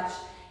stretch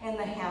in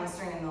the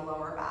hamstring and the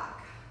lower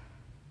back.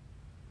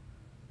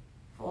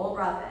 Full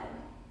breath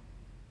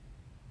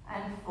in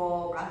and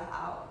full breath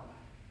out.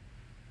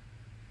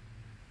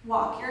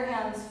 Walk your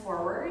hands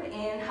forward.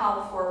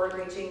 Inhale, forward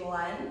reaching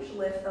lunge.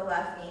 Lift the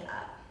left knee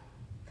up.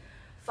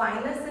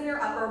 Find this in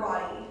your upper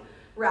body.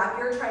 Wrap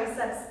your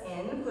triceps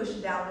in. Push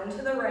down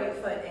into the right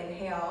foot.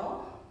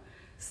 Inhale.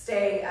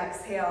 Stay.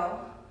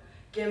 Exhale.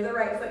 Give the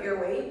right foot your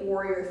weight.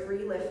 Warrior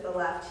three. Lift the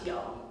left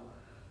heel.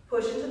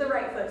 Push into the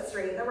right foot,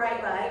 straighten the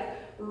right leg,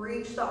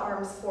 reach the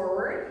arms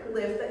forward,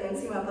 lift the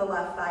inseam of the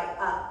left thigh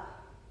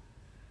up.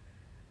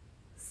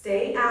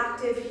 Stay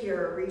active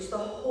here, reach the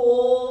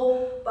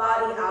whole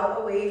body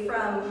out away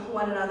from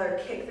one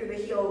another, kick through the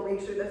heel,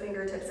 reach through the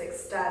fingertips,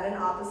 extend in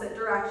opposite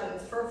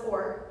directions for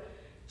 4,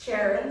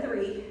 chair in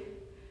 3,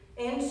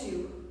 in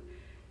 2,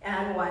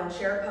 and 1,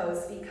 chair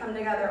pose, feet come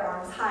together,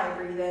 arms high,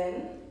 breathe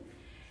in,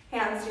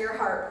 hands to your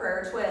heart,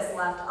 prayer twist,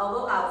 left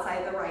elbow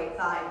outside the right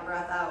thigh,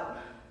 breath out.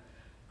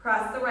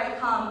 Press the right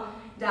palm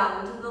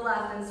down into the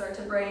left and start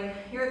to bring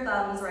your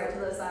thumbs right to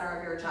the center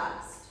of your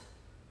chest.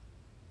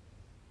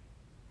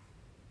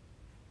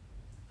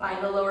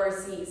 Find a lower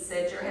seat,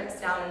 sit your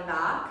hips down and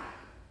back.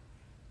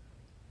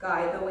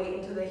 Guide the weight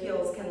into the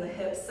heels. Can the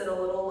hips sit a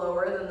little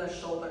lower than the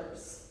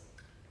shoulders?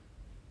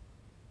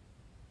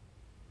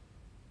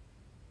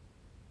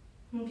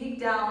 And peek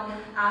down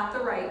at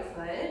the right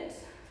foot.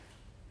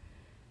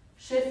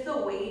 Shift the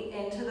weight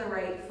into the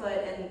right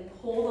foot and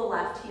pull the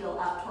left heel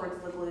up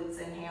towards the glutes.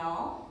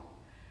 Inhale.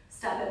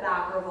 Step it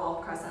back,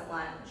 revolve crescent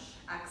lunge.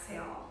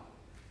 Exhale.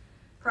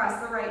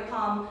 Press the right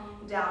palm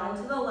down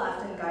into the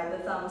left and guide the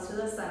thumbs to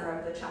the center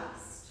of the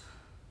chest.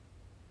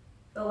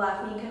 The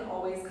left knee can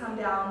always come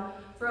down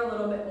for a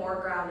little bit more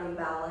grounding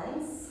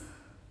balance.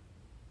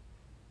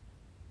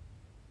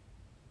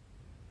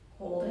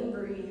 Hold and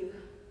breathe.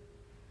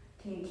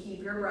 Can you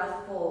keep your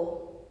breath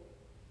full?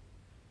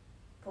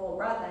 Full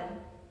breath in.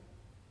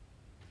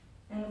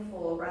 And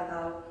full breath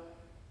out.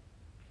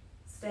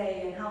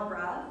 Stay, inhale,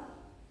 breath.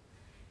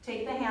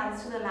 Take the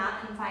hands to the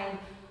mat and find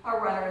a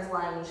runner's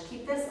lunge.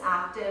 Keep this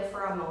active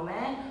for a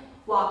moment.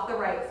 Walk the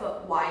right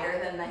foot wider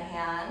than the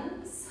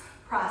hands.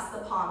 Press the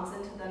palms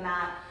into the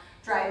mat.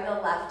 Drive the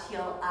left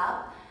heel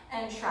up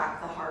and track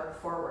the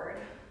heart forward.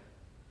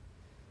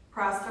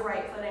 Press the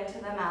right foot into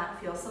the mat.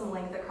 Feel some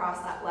length across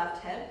that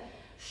left hip.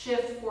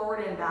 Shift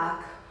forward and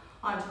back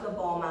onto the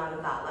ball mound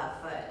of that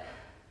left foot.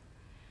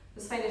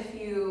 Just find a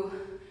few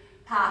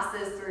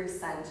passes through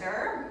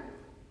center.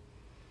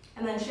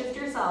 And then shift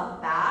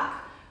yourself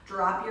back.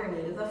 Drop your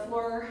knee to the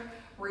floor,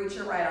 reach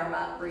your right arm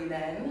up, breathe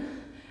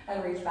in,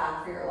 and reach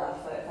back for your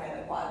left foot. Find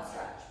the quad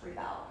stretch, breathe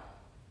out.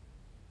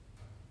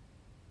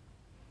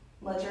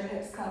 Let your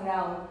hips come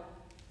down.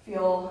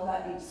 Feel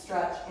that deep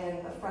stretch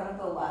in the front of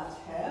the left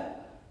hip.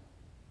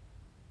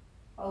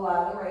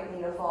 Allow the right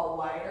knee to fall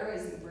wider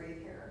as you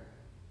breathe here.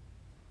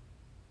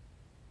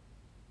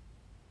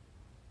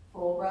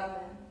 Full breath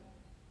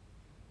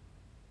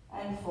in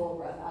and full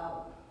breath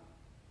out.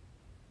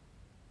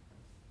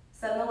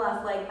 Send the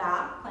left leg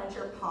back, plant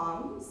your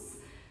palms.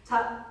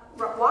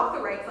 Walk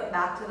the right foot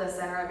back to the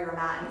center of your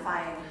mat and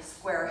find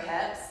square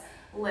hips.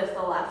 Lift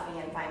the left knee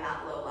and find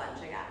that low lunge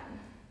again.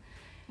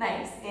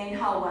 Nice.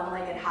 Inhale,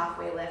 one-legged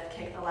halfway lift,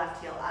 kick the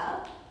left heel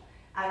up.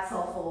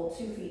 Exhale, fold,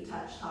 2 feet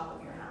touch top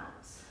of your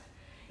mat.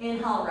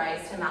 Inhale,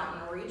 rise to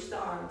mountain, reach the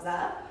arms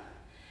up.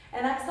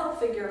 And exhale,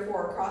 figure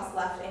 4, cross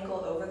left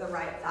ankle over the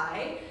right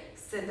thigh,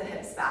 sit the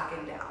hips back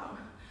and down.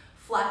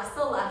 Flex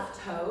the left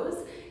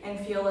toes and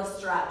feel a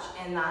stretch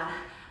in that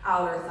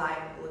outer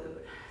thigh glute.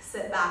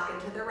 Sit back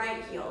into the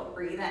right heel,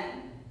 breathe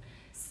in.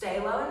 Stay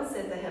low and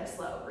sit the hips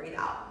low, breathe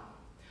out.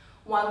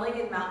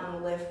 One-legged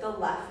mountain, lift the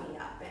left knee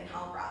up,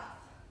 inhale, breath.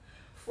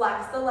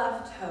 Flex the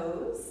left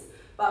toes,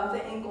 bump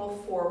the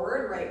ankle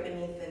forward right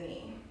beneath the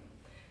knee.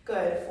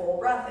 Good, full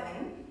breath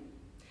in.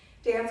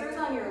 Dancers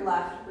on your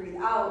left, breathe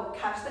out,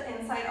 catch the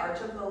inside arch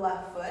of the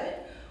left foot.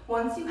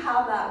 Once you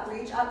have that,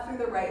 reach up through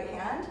the right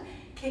hand,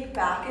 kick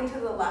back into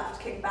the left,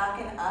 kick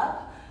back and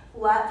up.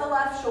 Let the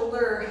left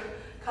shoulder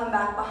come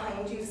back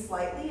behind you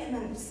slightly and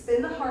then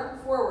spin the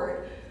heart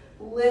forward.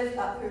 Lift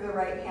up through the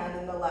right hand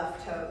and the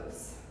left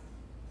toes.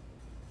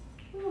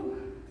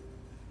 Whew.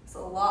 It's a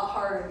lot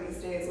harder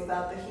these days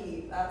without the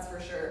heat, that's for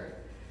sure.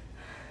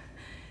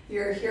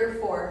 You're here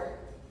for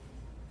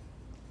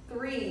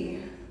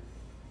 3,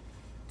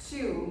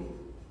 2,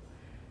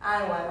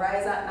 and 1.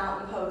 Rise up,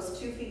 mountain pose,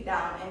 2 feet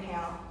down,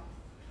 inhale.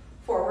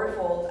 Forward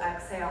fold,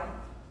 exhale.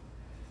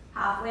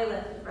 Halfway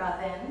lift,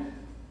 breath in.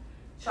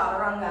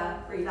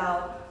 Chaturanga, breathe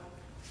out.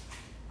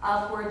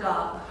 Upward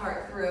dog,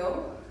 heart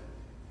through.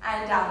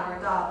 And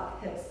downward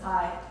dog, hips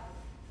high.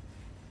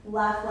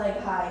 Left leg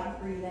high,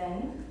 breathe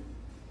in.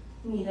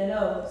 Knee to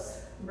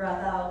nose,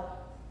 breath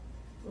out.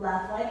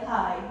 Left leg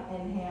high,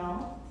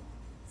 inhale.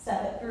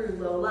 Step it through,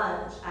 low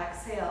lunge,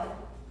 exhale.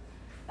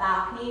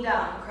 Back knee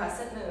down,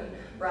 crescent moon,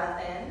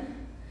 breath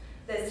in.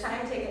 This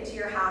time take it to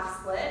your half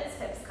splits,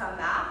 hips come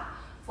back.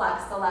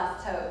 Flex the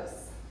left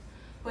toes.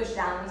 Push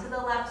down into the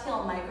left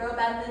heel, micro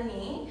bend the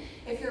knee.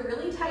 If you're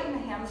really tight in the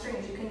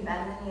hamstrings, you can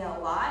bend the knee a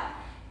lot.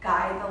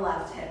 Guide the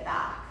left hip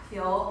back.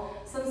 Feel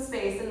some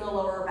space in the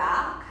lower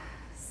back.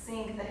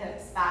 Sink the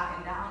hips back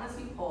and down as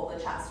you pull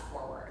the chest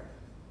forward.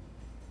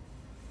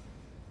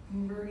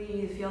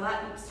 Breathe, feel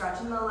that deep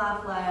stretch in the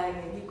left leg.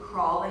 Maybe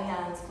crawl the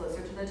hands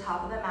closer to the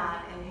top of the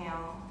mat.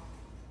 Inhale.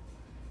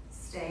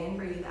 Stay and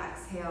breathe,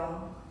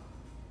 exhale.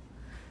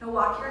 Now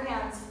walk your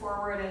hands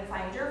forward and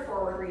find your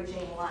forward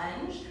reaching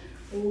lunge.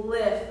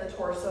 Lift the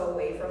torso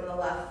away from the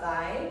left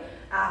thigh.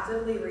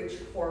 Actively reach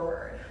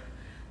forward.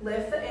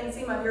 Lift the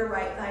inseam of your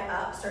right thigh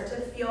up. Start to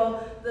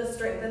feel the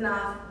strength in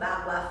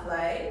that left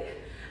leg.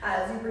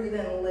 As you breathe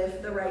in,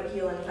 lift the right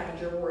heel and find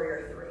your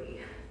warrior 3.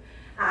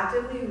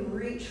 Actively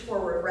reach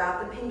forward,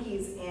 wrap the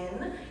pinkies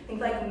in.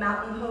 Think like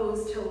mountain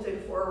pose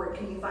tilted forward.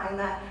 Can you find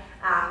that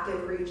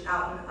active reach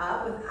out and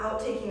up without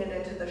taking it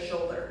into the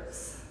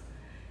shoulders?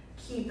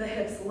 Keep the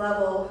hips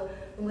level.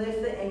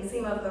 Lift the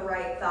inseam of the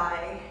right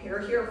thigh. You're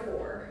here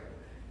 4.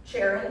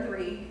 Chair in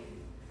 3,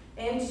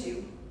 in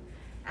 2,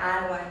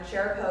 and 1.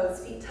 Chair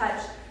pose, feet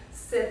touch.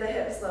 Sit the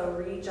hips low,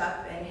 reach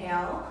up,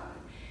 inhale.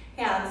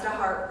 Hands to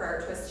heart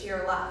prayer, twist to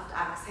your left,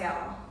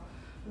 exhale.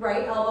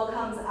 Right elbow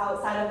comes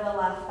outside of the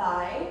left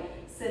thigh.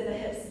 Sit the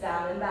hips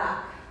down and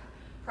back.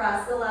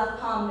 Press the left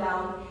palm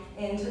down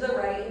into the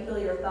right and feel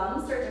your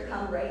thumbs start to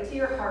come right to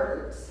your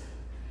heart.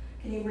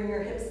 Can you bring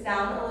your hips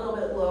down a little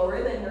bit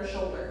lower than your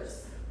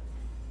shoulders?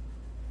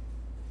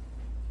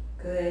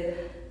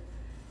 Good.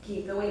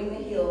 Keep the weight in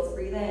the heels,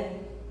 breathe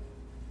in.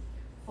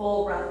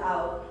 Full breath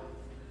out.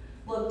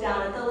 Look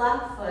down at the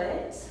left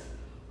foot.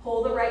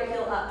 Pull the right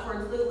heel up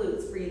towards the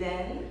glutes, breathe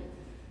in.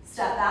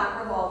 Step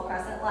back, revolve,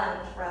 crescent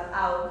lunge, breath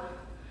out.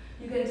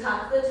 You can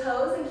tuck the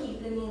toes and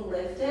keep the knee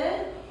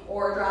lifted,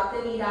 or drop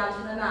the knee down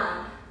to the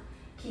mat.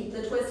 Keep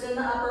the twist in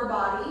the upper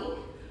body.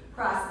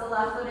 Press the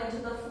left foot into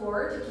the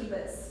floor to keep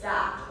it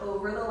stacked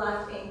over the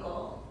left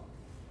ankle.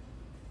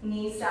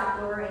 Knee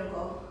stacked over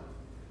ankle.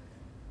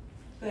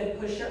 Good,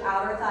 push your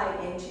outer thigh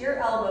into your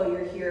elbow.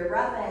 You're here,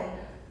 breath in.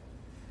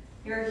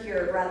 You're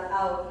here, breath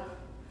out.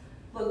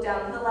 Look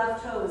down to the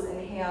left toes,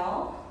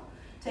 inhale.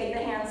 Take the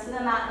hands to the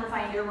mat and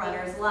find your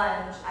runner's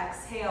lunge.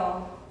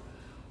 Exhale.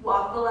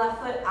 Walk the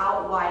left foot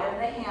out wide of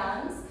the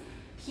hands.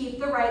 Keep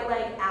the right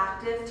leg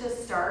active to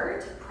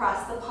start.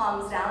 Press the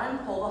palms down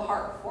and pull the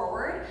heart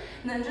forward.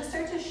 And then just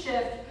start to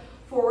shift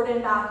forward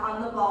and back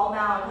on the ball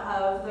mound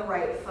of the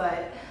right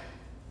foot.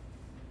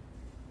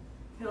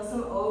 Feel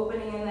some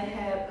opening in the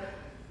hip.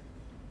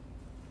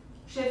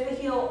 Shift the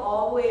heel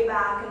all the way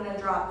back and then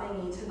drop the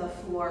knee to the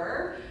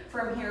floor.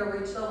 From here,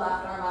 reach the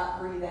left arm up,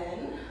 breathe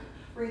in.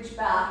 Reach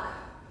back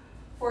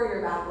for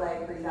your back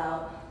leg, breathe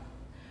out.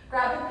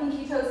 Grab the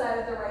pinky toe side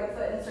of the right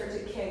foot and start to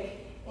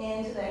kick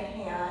into the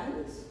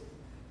hand.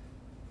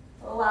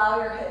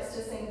 Allow your hips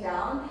to sink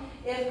down.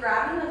 If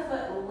grabbing the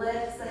foot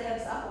lifts the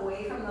hips up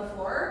away from the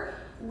floor,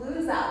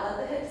 lose that.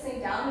 Let the hips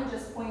sink down and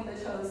just point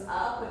the toes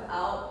up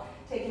without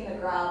taking the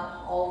grab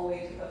all the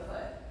way to the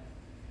foot.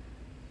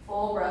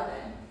 Full breath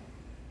in.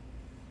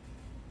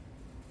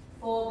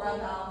 Full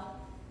breath out.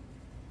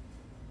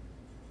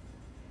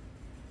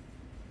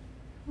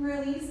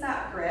 Release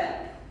that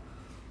grip.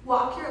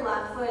 Walk your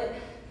left foot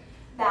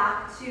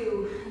back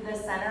to the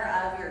center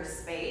of your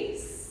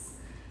space.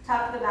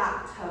 Tuck the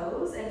back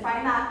toes and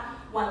find that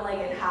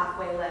one-legged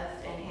halfway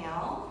lift.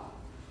 Inhale.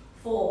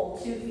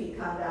 Fold, 2 feet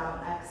come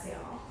down,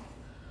 exhale.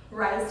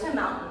 Rise to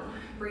mountain,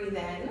 breathe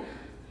in.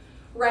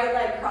 Right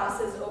leg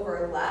crosses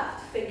over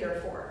left,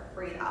 figure 4,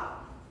 breathe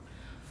out.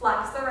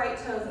 Flex the right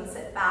toes and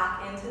sit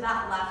back into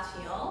that left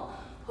heel.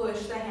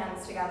 Push the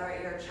hands together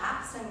at your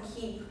chest and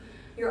keep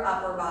your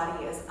upper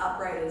body as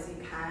upright as you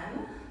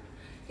can.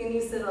 Can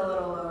you sit a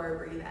little lower,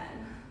 breathe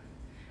in.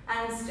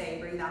 And stay,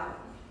 breathe out.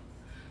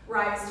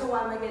 Rise to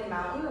one-legged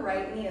mountain,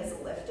 right knee is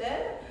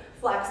lifted.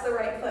 Flex the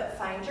right foot,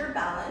 find your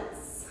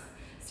balance.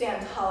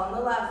 Stand tall on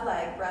the left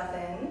leg, breath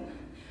in.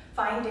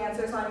 Find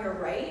dancers on your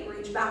right,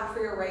 reach back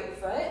for your right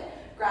foot.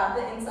 Grab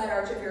the inside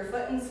arch of your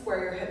foot and square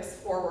your hips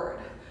forward.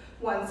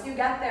 Once you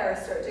get there,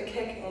 start to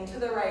kick into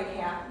the right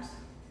hand.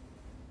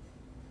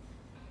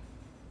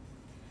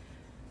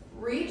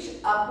 Reach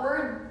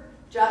upward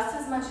just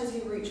as much as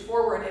you reach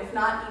forward, if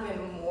not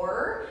even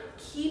more.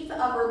 Keep the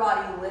upper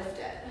body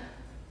lifted.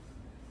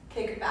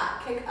 Kick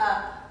back, kick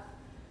up.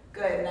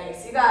 Good,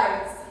 nice, you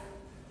guys.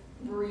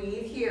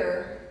 Breathe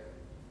here.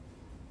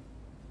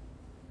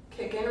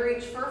 Kick and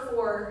reach for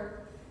 4.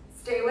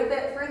 Stay with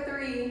it for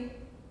 3,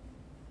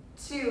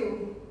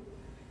 2,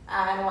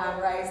 and 1.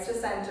 Rise to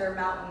center,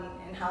 mountain.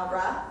 Inhale,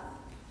 breath.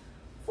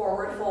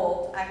 Forward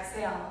fold,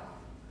 exhale.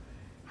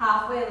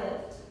 Halfway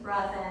lift,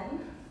 breath in.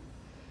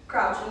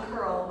 Crouch and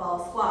curl,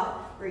 ball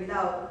squat, breathe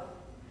out.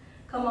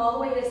 Come all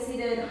the way to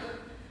seated.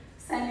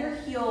 Send your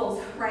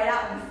heels right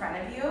out in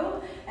front of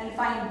you and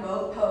find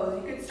boat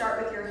pose. You could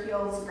start with your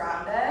heels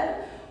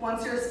grounded.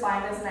 Once your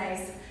spine is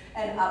nice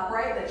and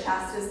upright, the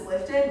chest is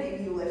lifted,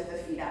 maybe you lift the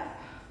feet up.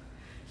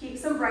 Keep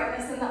some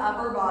brightness in the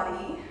upper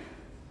body.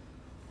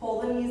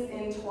 Hold the knees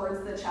in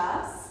towards the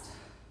chest.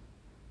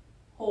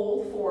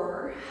 Hold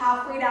 4,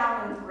 halfway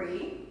down in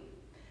 3,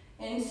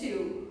 in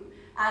 2,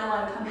 and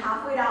 1. Come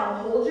halfway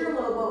down, hold your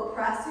low boat,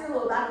 press your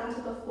low back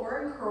into the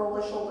floor and curl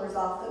the shoulders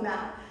off the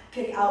mat.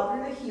 Kick out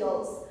through the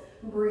heels,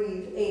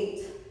 breathe,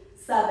 8,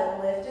 7,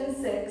 lift in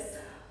 6,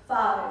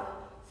 5,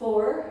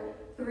 4,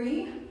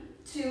 3,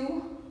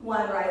 2,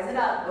 1. Rise it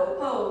up, boat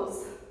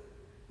pose.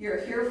 You're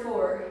here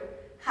 4,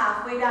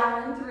 halfway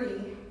down in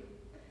 3,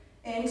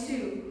 in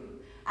 2,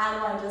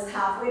 and 1. Just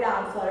halfway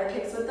down, flutter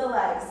kicks with the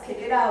legs, kick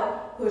it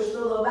out, push the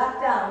low back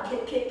down,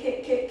 kick, kick,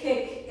 kick, kick,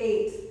 kick,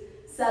 8,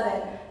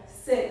 7,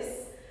 6,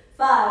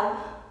 5,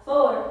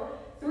 4,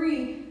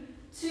 3,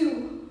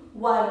 2,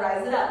 1.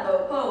 Rise it up,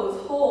 boat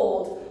pose,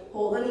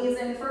 hold the knees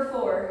in for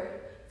 4,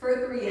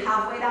 for 3,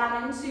 halfway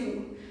down in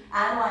 2,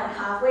 and 1,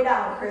 halfway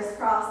down,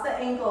 crisscross the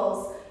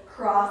ankles,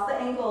 cross the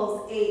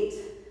ankles, 8,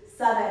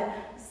 7,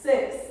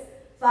 6,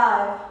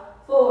 5,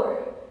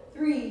 4,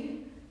 3,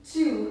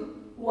 2,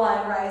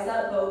 1. Rise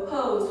up, boat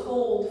pose,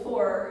 hold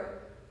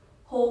 4,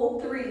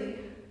 hold 3,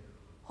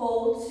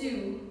 hold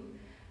 2,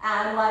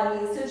 and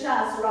 1. Knees to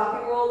chest, rock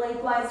and roll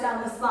lengthwise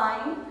down the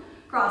spine.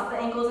 Cross the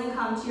ankles and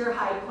come to your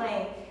high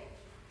plank.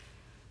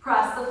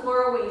 Press the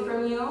floor away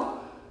from you.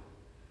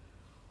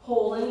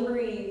 Hold and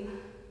breathe.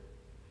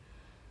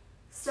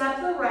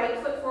 Step the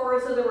right foot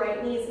forward so the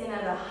right knee's in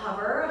at a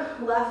hover.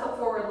 Left foot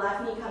forward,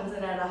 left knee comes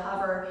in at a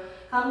hover.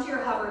 Come to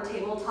your hover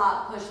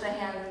tabletop, push the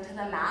hands into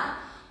the mat.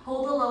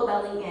 Hold the low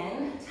belly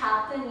in,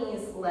 tap the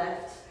knees,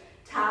 lift,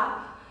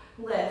 tap,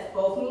 lift.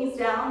 Both knees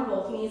down,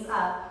 both knees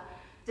up,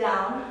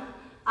 down,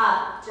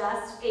 up.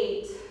 Just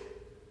 8,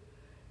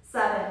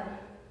 7,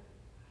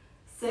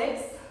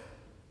 6,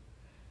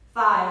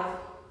 5,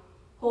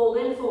 hold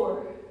in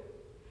 4,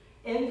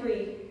 in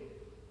 3,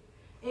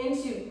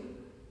 in 2,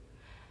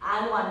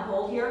 and 1.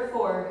 Hold here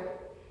 4,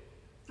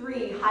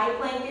 3, high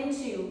plank in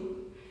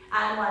 2,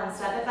 and 1.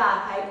 Step it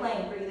back, high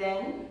plank, breathe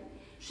in.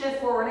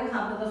 Shift forward and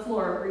come to the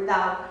floor, breathe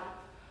out.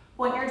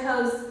 Point your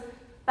toes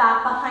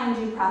back behind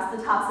you, press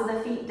the tops of the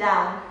feet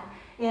down.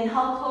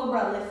 Inhale,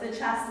 cobra, lift the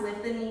chest,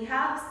 lift the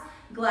kneecaps,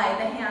 glide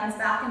the hands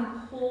back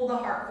and pull the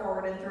heart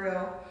forward and through.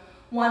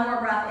 1 more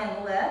breath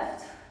in,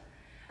 lift.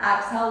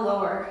 Exhale,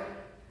 lower.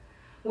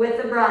 With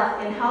the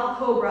breath, inhale,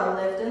 cobra,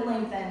 lift and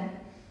lengthen.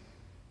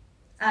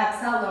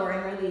 Exhale, lower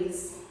and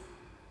release.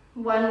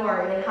 1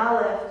 more, inhale,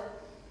 lift.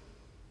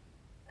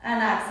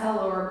 And exhale,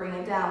 lower, bring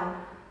it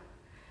down.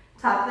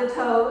 Tuck the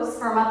toes,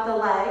 firm up the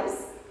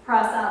legs,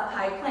 press up,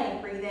 high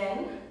plank, breathe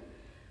in.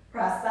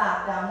 Press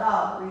back, down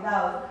dog, breathe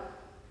out.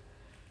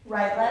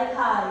 Right leg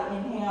high,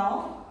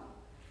 inhale.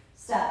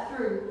 Step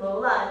through, low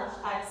lunge,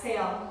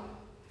 exhale.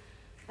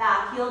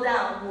 Back heel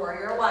down,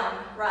 warrior one,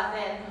 breath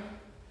in.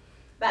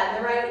 Bend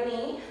the right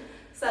knee,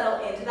 settle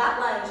into that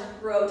lunge,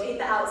 rotate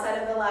the outside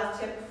of the left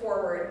hip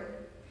forward.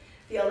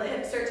 Feel the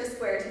hips start to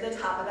square to the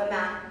top of the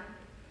mat.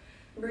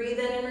 Breathe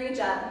in and reach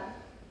up.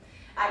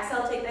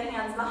 Exhale, take the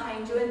hands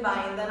behind you and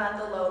bind them at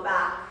the low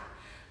back.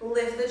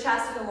 Lift the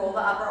chest and roll the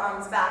upper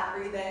arms back.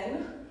 Breathe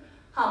in.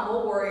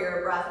 Humble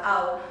warrior, breath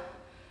out.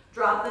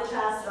 Drop the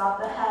chest,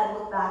 drop the head,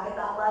 look back at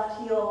that left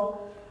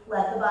heel.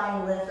 Let the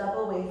bind lift up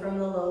away from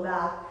the low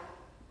back.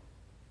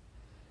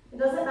 It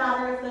doesn't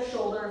matter if the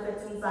shoulder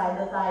fits inside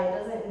the thigh. It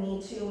doesn't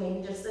need to.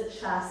 Maybe just the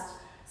chest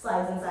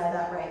slides inside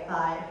that right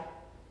thigh.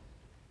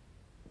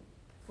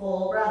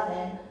 Full breath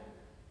in.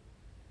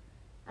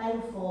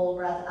 And full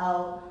breath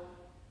out.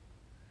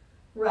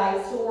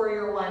 Rise to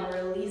warrior one.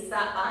 Release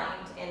that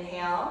bind.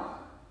 Inhale.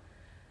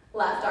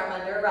 Left arm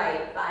under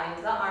right.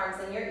 Bind the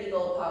arms in your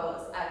eagle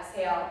pose.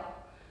 Exhale.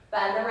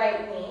 Bend the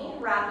right knee.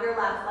 Wrap your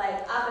left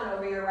leg up and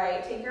over your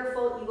right. Take your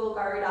full eagle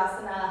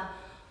garudasana.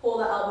 Pull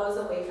the elbows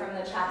away from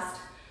the chest.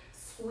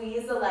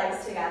 Squeeze the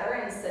legs together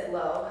and sit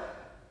low.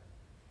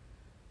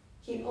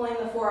 Keep pulling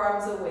the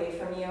forearms away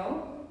from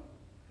you.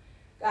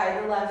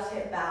 Guide the left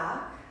hip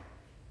back.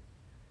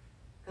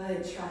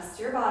 Good, trust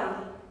your body.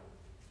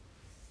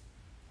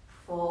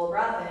 Full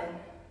breath in.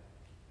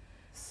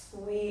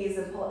 Squeeze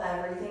and pull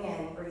everything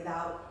in, breathe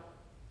out.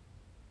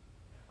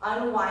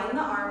 Unwind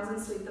the arms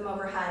and sweep them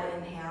overhead,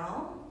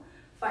 inhale.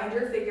 Find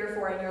your figure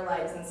four in your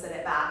legs and sit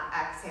it back,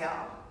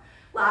 exhale.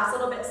 Last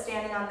little bit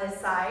standing on this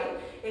side.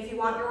 If you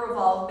want your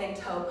revolve big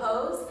toe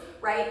pose,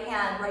 right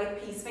hand, right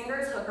peace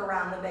fingers hook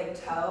around the big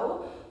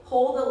toe.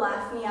 Pull the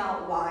left knee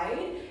out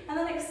wide and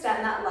then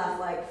extend that left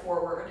leg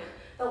forward.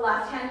 The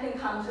left hand can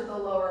come to the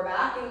lower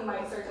back and you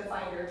might start to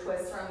find your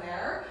twist from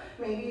there.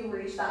 Maybe you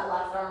reach that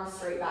left arm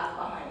straight back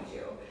behind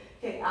you.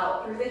 Kick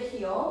out through the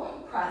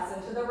heel, press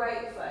into the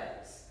right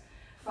foot.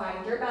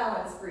 Find your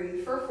balance,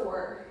 breathe for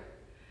 4.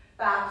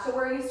 Back to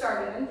where you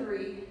started in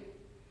 3,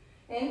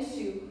 in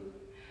 2,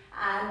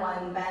 and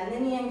 1. Bend the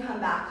knee and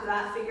come back to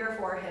that figure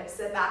 4. Hips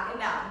sit back and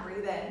down,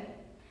 breathe in,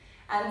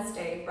 and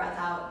stay, breath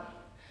out.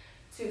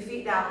 2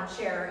 feet down,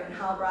 chair,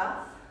 inhale,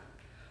 breath.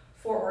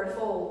 Forward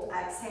fold,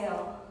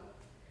 exhale.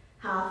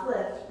 Half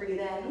lift,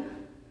 breathe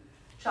in.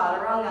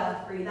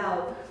 Chaturanga, breathe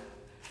out.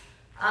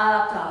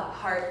 Up dog,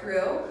 heart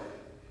through.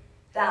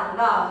 Down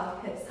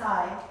dog, hips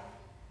high.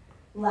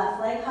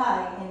 Left leg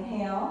high,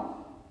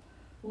 inhale.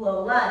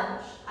 Low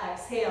lunge,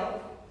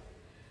 exhale.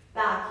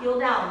 Back heel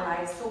down,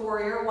 rise to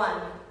warrior one,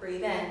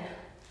 breathe in.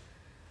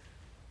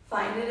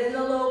 Find it in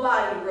the low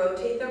body,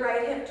 rotate the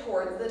right hip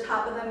towards the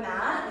top of the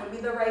mat.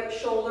 Maybe the right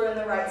shoulder and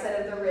the right side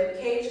of the rib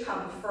cage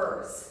come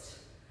first.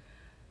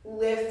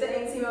 Lift the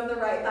inseam of the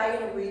right thigh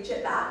and reach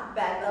it back.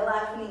 Bend the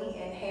left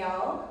knee,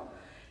 inhale.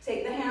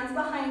 Take the hands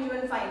behind you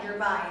and find your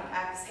bind,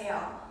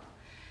 exhale.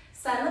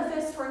 Send the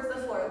fists towards the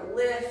floor,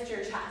 lift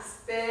your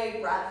chest,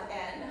 big breath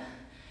in.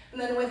 And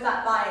then with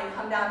that bind,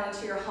 come down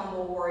into your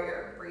humble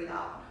warrior, breathe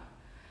out.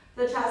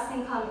 The chest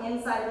can come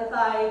inside the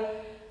thigh.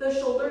 The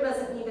shoulder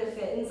doesn't need to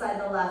fit inside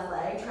the left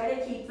leg. Try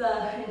to keep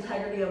the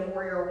integrity of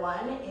warrior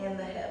one in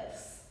the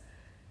hips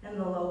and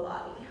the low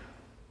body.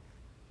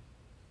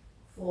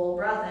 Full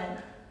breath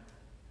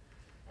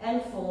in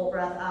and full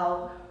breath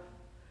out.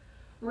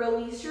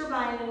 Release your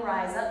bind and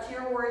rise up to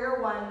your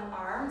warrior one,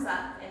 arms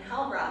up,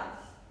 inhale breath.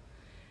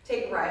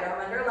 Take right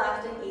arm under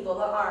left and eagle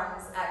the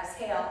arms,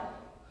 exhale.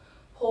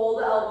 Pull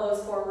the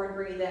elbows forward,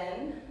 breathe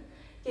in.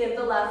 Give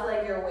the left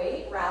leg your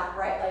weight, wrap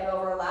right leg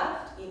over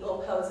left,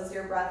 eagle pose as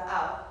your breath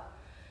out.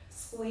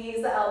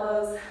 Squeeze the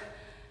elbows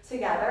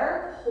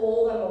together,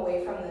 pull them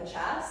away from the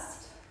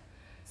chest.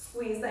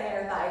 Squeeze the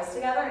inner thighs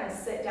together and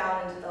sit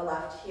down into the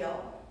left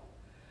heel.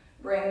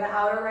 Bring the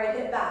outer right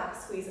hip back,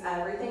 squeeze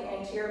everything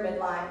into your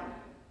midline.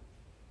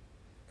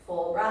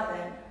 Full breath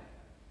in,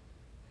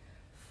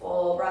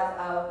 full breath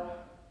out.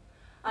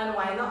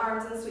 Unwind the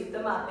arms and sweep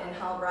them up,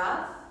 inhale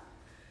breath.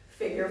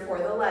 Figure for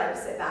the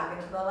legs, sit back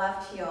into the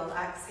left heel,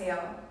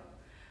 exhale.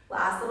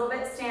 Last little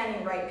bit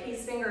standing, right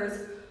peace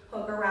fingers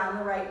hook around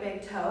the right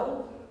big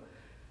toe.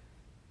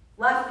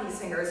 Left peace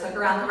fingers hook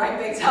around the right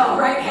big toe,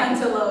 right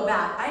hand to low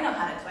back. I know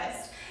how to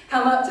twist.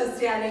 Come up to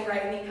standing,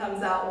 right knee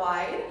comes out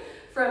wide.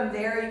 From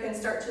there, you can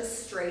start to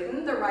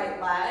straighten the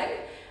right leg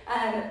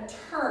and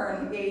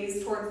turn,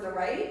 gaze towards the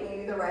right.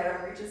 Maybe the right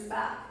arm reaches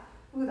back.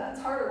 Ooh,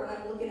 that's harder when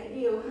I'm looking at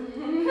you.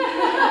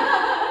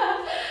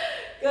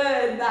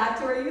 Good, back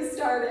to where you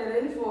started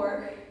in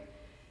 4,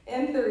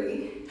 in 3,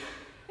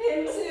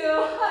 in 2,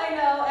 I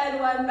know, and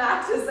 1,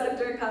 back to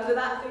center. Come to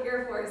that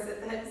figure 4,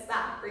 sit the hips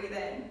back, breathe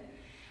in,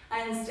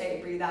 and stay,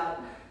 breathe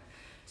out.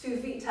 2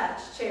 feet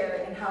touch,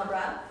 chair, inhale,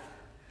 breath.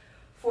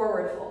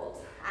 Forward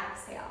fold,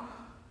 exhale.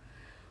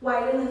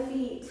 Widen the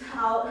feet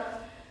out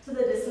to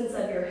the distance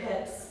of your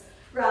hips.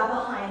 Grab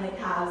behind the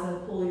calves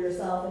and pull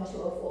yourself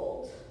into a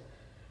fold.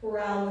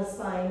 Round the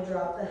spine,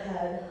 drop the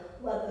head,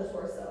 let the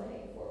torso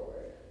hang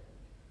forward.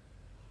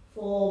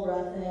 Full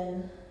breath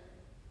in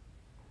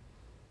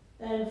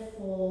and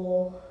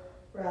full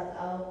breath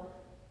out.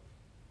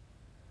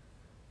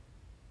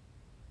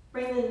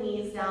 Bring the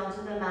knees down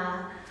to the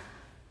mat.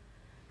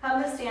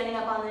 Come to standing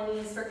up on the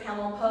knees for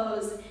camel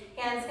pose.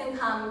 Hands can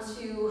come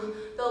to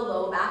the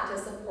low back to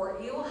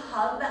support you.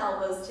 Hug the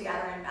elbows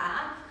together and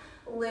back.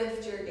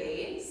 Lift your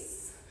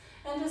gaze.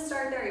 And just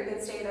start there. You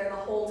could stay there the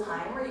whole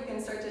time, or you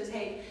can start to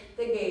take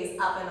the gaze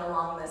up and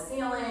along the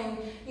ceiling.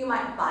 You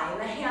might bind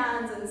the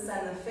hands and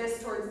send the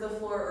fist towards the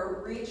floor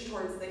or reach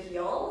towards the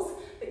heels,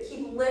 but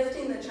keep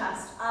lifting the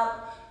chest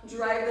up,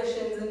 drive the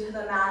shins into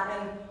the mat,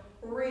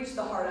 and reach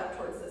the heart up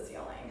towards the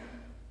ceiling.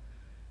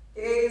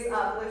 Gaze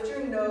up, lift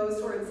your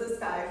nose towards the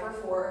sky for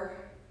 4,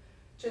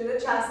 chin to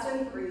chest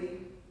in 3,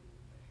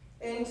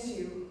 in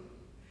 2,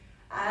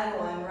 and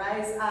 1.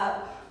 Rise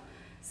up,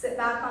 sit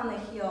back on the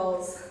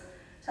heels,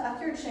 tuck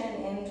your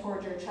chin in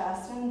towards your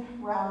chest and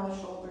round the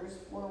shoulders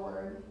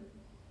forward.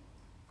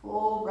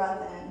 Full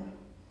breath in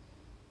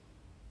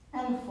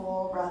and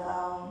full breath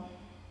out.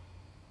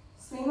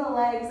 Swing the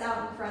legs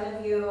out in front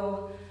of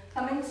you,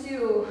 come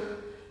into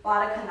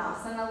Baddha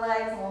Konasana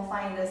legs, and we'll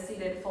find a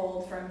seated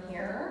fold from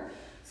here.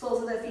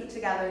 Soles of the feet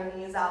together,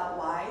 knees out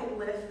wide.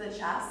 Lift the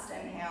chest,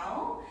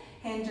 inhale.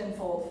 Hinge and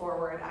fold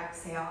forward,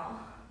 exhale.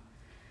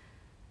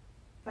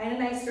 Find a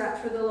nice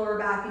stretch for the lower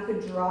back. You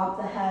could drop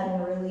the head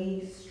and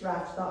really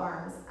stretch the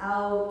arms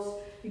out.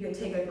 You could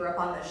take a grip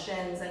on the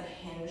shins and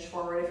hinge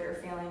forward if you're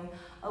feeling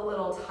a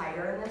little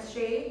tighter in this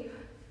shape.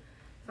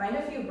 Find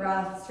a few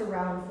breaths to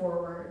round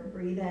forward.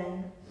 Breathe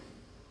in.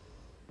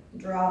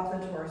 Drop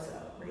the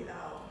torso. Breathe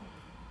out.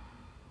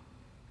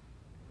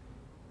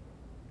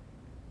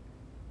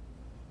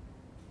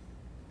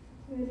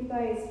 If you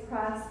guys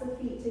press the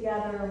feet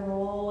together,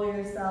 roll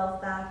yourself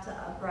back to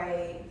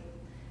upright,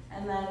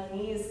 and then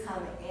knees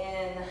come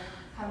in,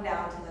 come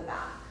down to the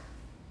back.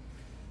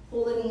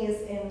 Pull the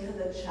knees into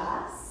the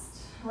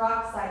chest,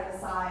 rock side to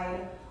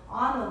side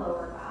on the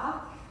lower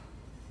back,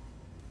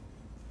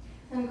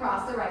 and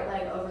cross the right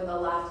leg over the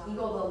left,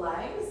 eagle the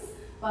legs,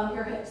 bump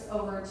your hips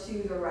over to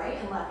the right,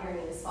 and let your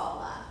knees fall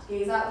left.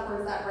 Gaze out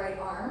towards that right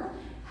arm,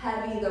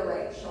 heavy the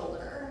right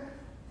shoulder.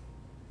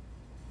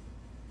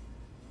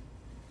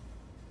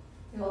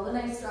 Hold a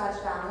nice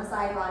stretch down the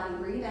side body,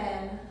 breathe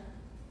in,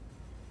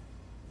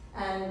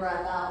 and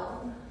breath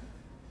out.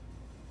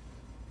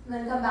 And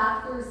then come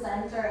back through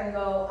center and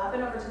go up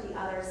and over to the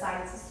other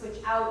side. So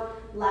switch out,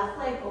 left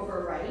leg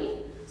over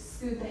right,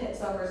 scoot the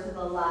hips over to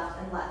the left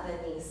and let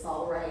the knees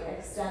fall right.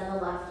 Extend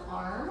the left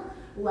arm,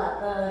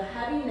 let the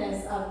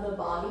heaviness of the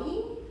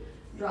body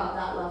drop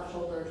that left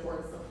shoulder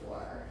towards the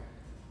floor.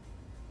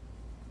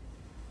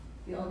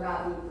 Feel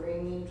gravity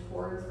bring you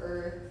towards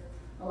earth,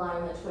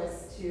 allowing the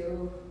twist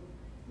to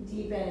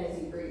deepen as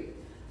you breathe.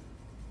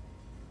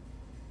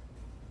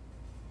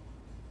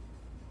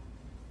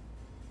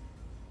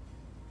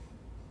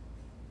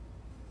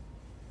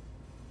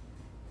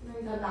 And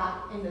then come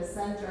back into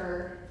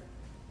center.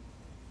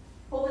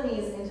 Pull the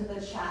knees into the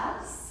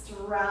chest,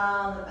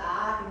 round the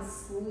back, and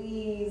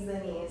squeeze the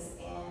knees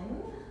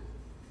in.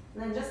 And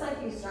then just like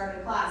you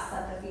started class,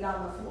 set the feet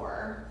on the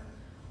floor.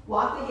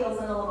 Walk the heels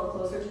in a little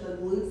closer to the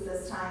glutes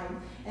this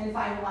time, and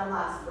find one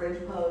last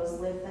bridge pose.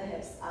 Lift the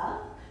hips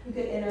up. You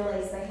could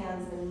interlace the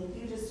hands beneath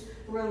you. Just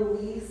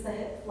release the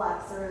hip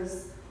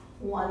flexors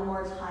one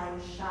more time.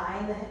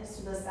 Shine the hips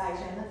to the sky,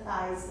 shine the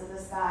thighs to the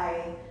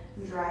sky.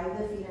 Drive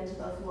the feet into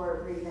the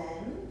floor, breathe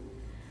in.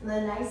 And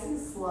then nice and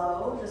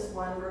slow, just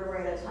one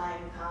vertebrae at a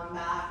time, come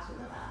back to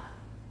the mat.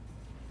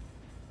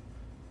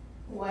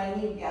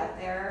 When you get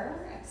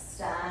there,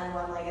 extend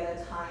one leg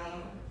at a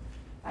time.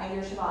 Find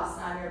your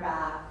Shavasana on your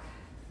back.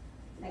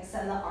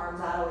 Extend the arms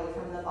out away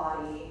from the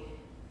body.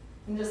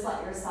 And just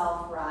let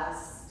yourself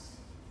rest.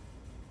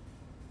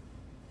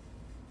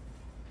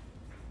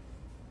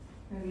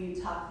 Maybe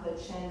you tuck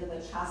the chin to the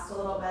chest a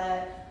little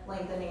bit,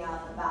 lengthening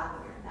out the back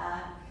of your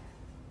neck.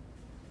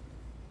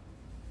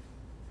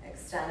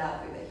 Extend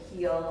out through the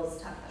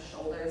heels, tuck the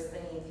shoulders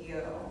beneath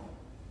you.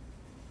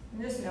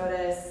 And just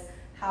notice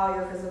how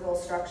your physical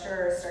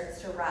structure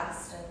starts to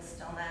rest in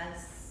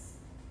stillness.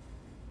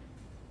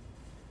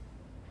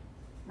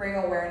 Bring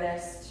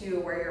awareness to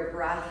where your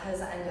breath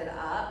has ended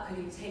up. Could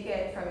you take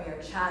it from your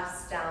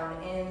chest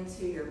down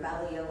into your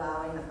belly,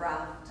 allowing the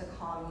breath to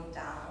calm you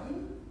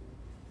down?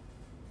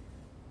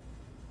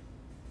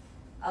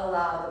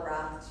 Allow the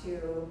breath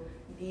to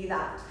be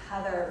that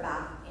tether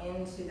back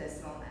into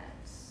this moment.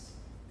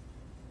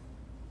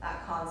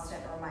 That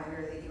constant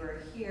reminder that you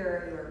are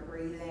here, you are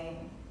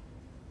breathing,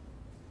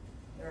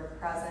 you are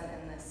present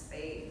in this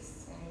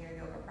space in your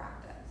yoga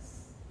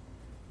practice.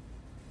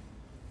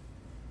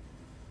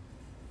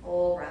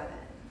 Full breath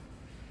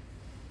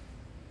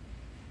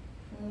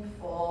in. And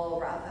full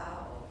breath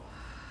out.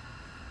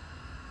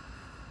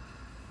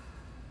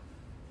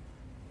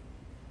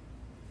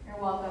 You're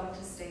welcome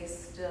to stay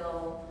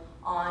still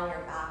on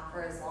your back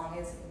for as long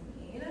as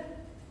you need.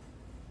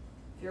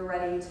 If you're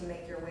ready to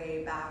make your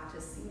way back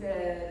to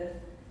seated,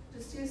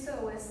 just do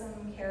so with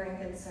some care and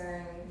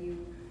concern.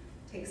 You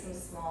take some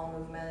small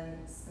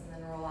movements and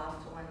then roll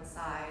off to one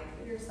side.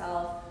 Give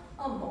yourself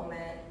a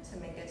moment to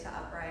make it to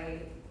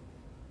upright.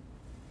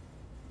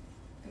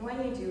 And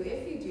when you do,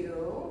 if you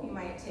do, you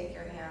might take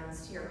your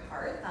hands to your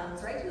heart,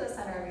 thumbs right to the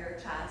center of your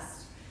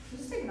chest. And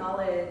just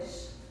acknowledge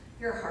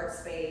your heart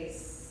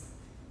space,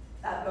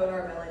 that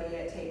vulnerability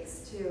it takes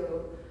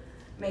to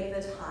make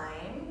the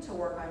time to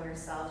work on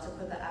yourself, to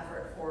put the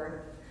effort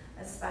forth,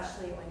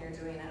 especially when you're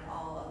doing it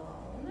all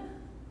alone.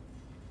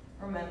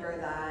 Remember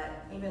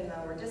that even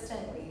though we're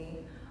distant, we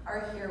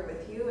are here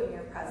with you, and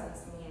your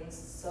presence means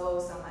so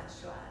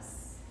much to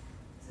us.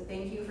 So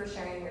thank you for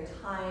sharing your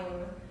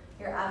time,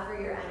 your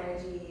effort, your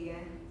energy.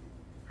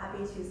 Happy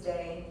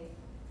Tuesday.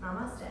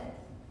 Namaste.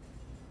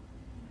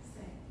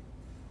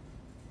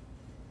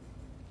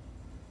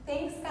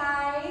 Thanks,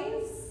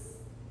 guys.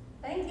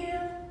 Thank you.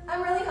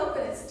 I'm really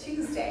hoping it's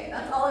Tuesday.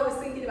 That's all I was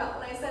thinking about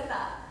when I said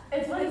that.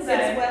 It's Wednesday.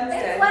 It's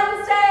Wednesday. It's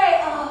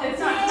Wednesday. Oh, It's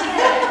dang not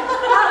it.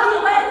 Happy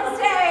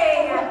Wednesday.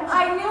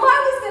 I knew I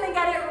was going to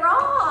get it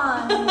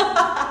wrong.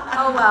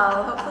 Oh,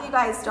 well. Hopefully you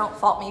guys don't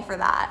fault me for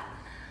that.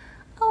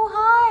 Oh,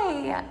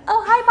 hi.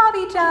 Oh, hi,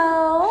 Bobby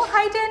Joe.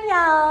 Hi,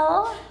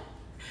 Danielle.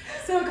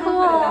 So confident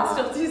Cool. it's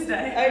still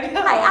Tuesday. I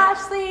know. Hi,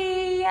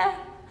 Ashley.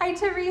 Hi,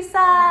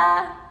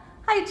 Teresa.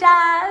 Hi,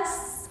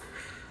 Jess.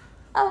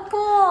 Oh,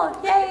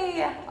 cool.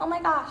 Yay. Oh,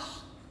 my gosh.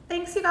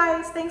 Thanks, you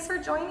guys. Thanks for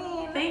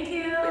joining. Thank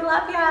you. We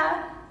love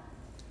ya.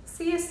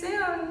 See you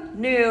soon.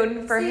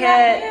 Noon for See HIT. you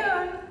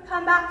at noon.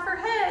 Come back for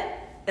HIT.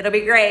 It'll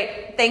be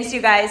great. Thanks,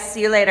 you guys.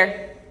 See you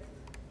later.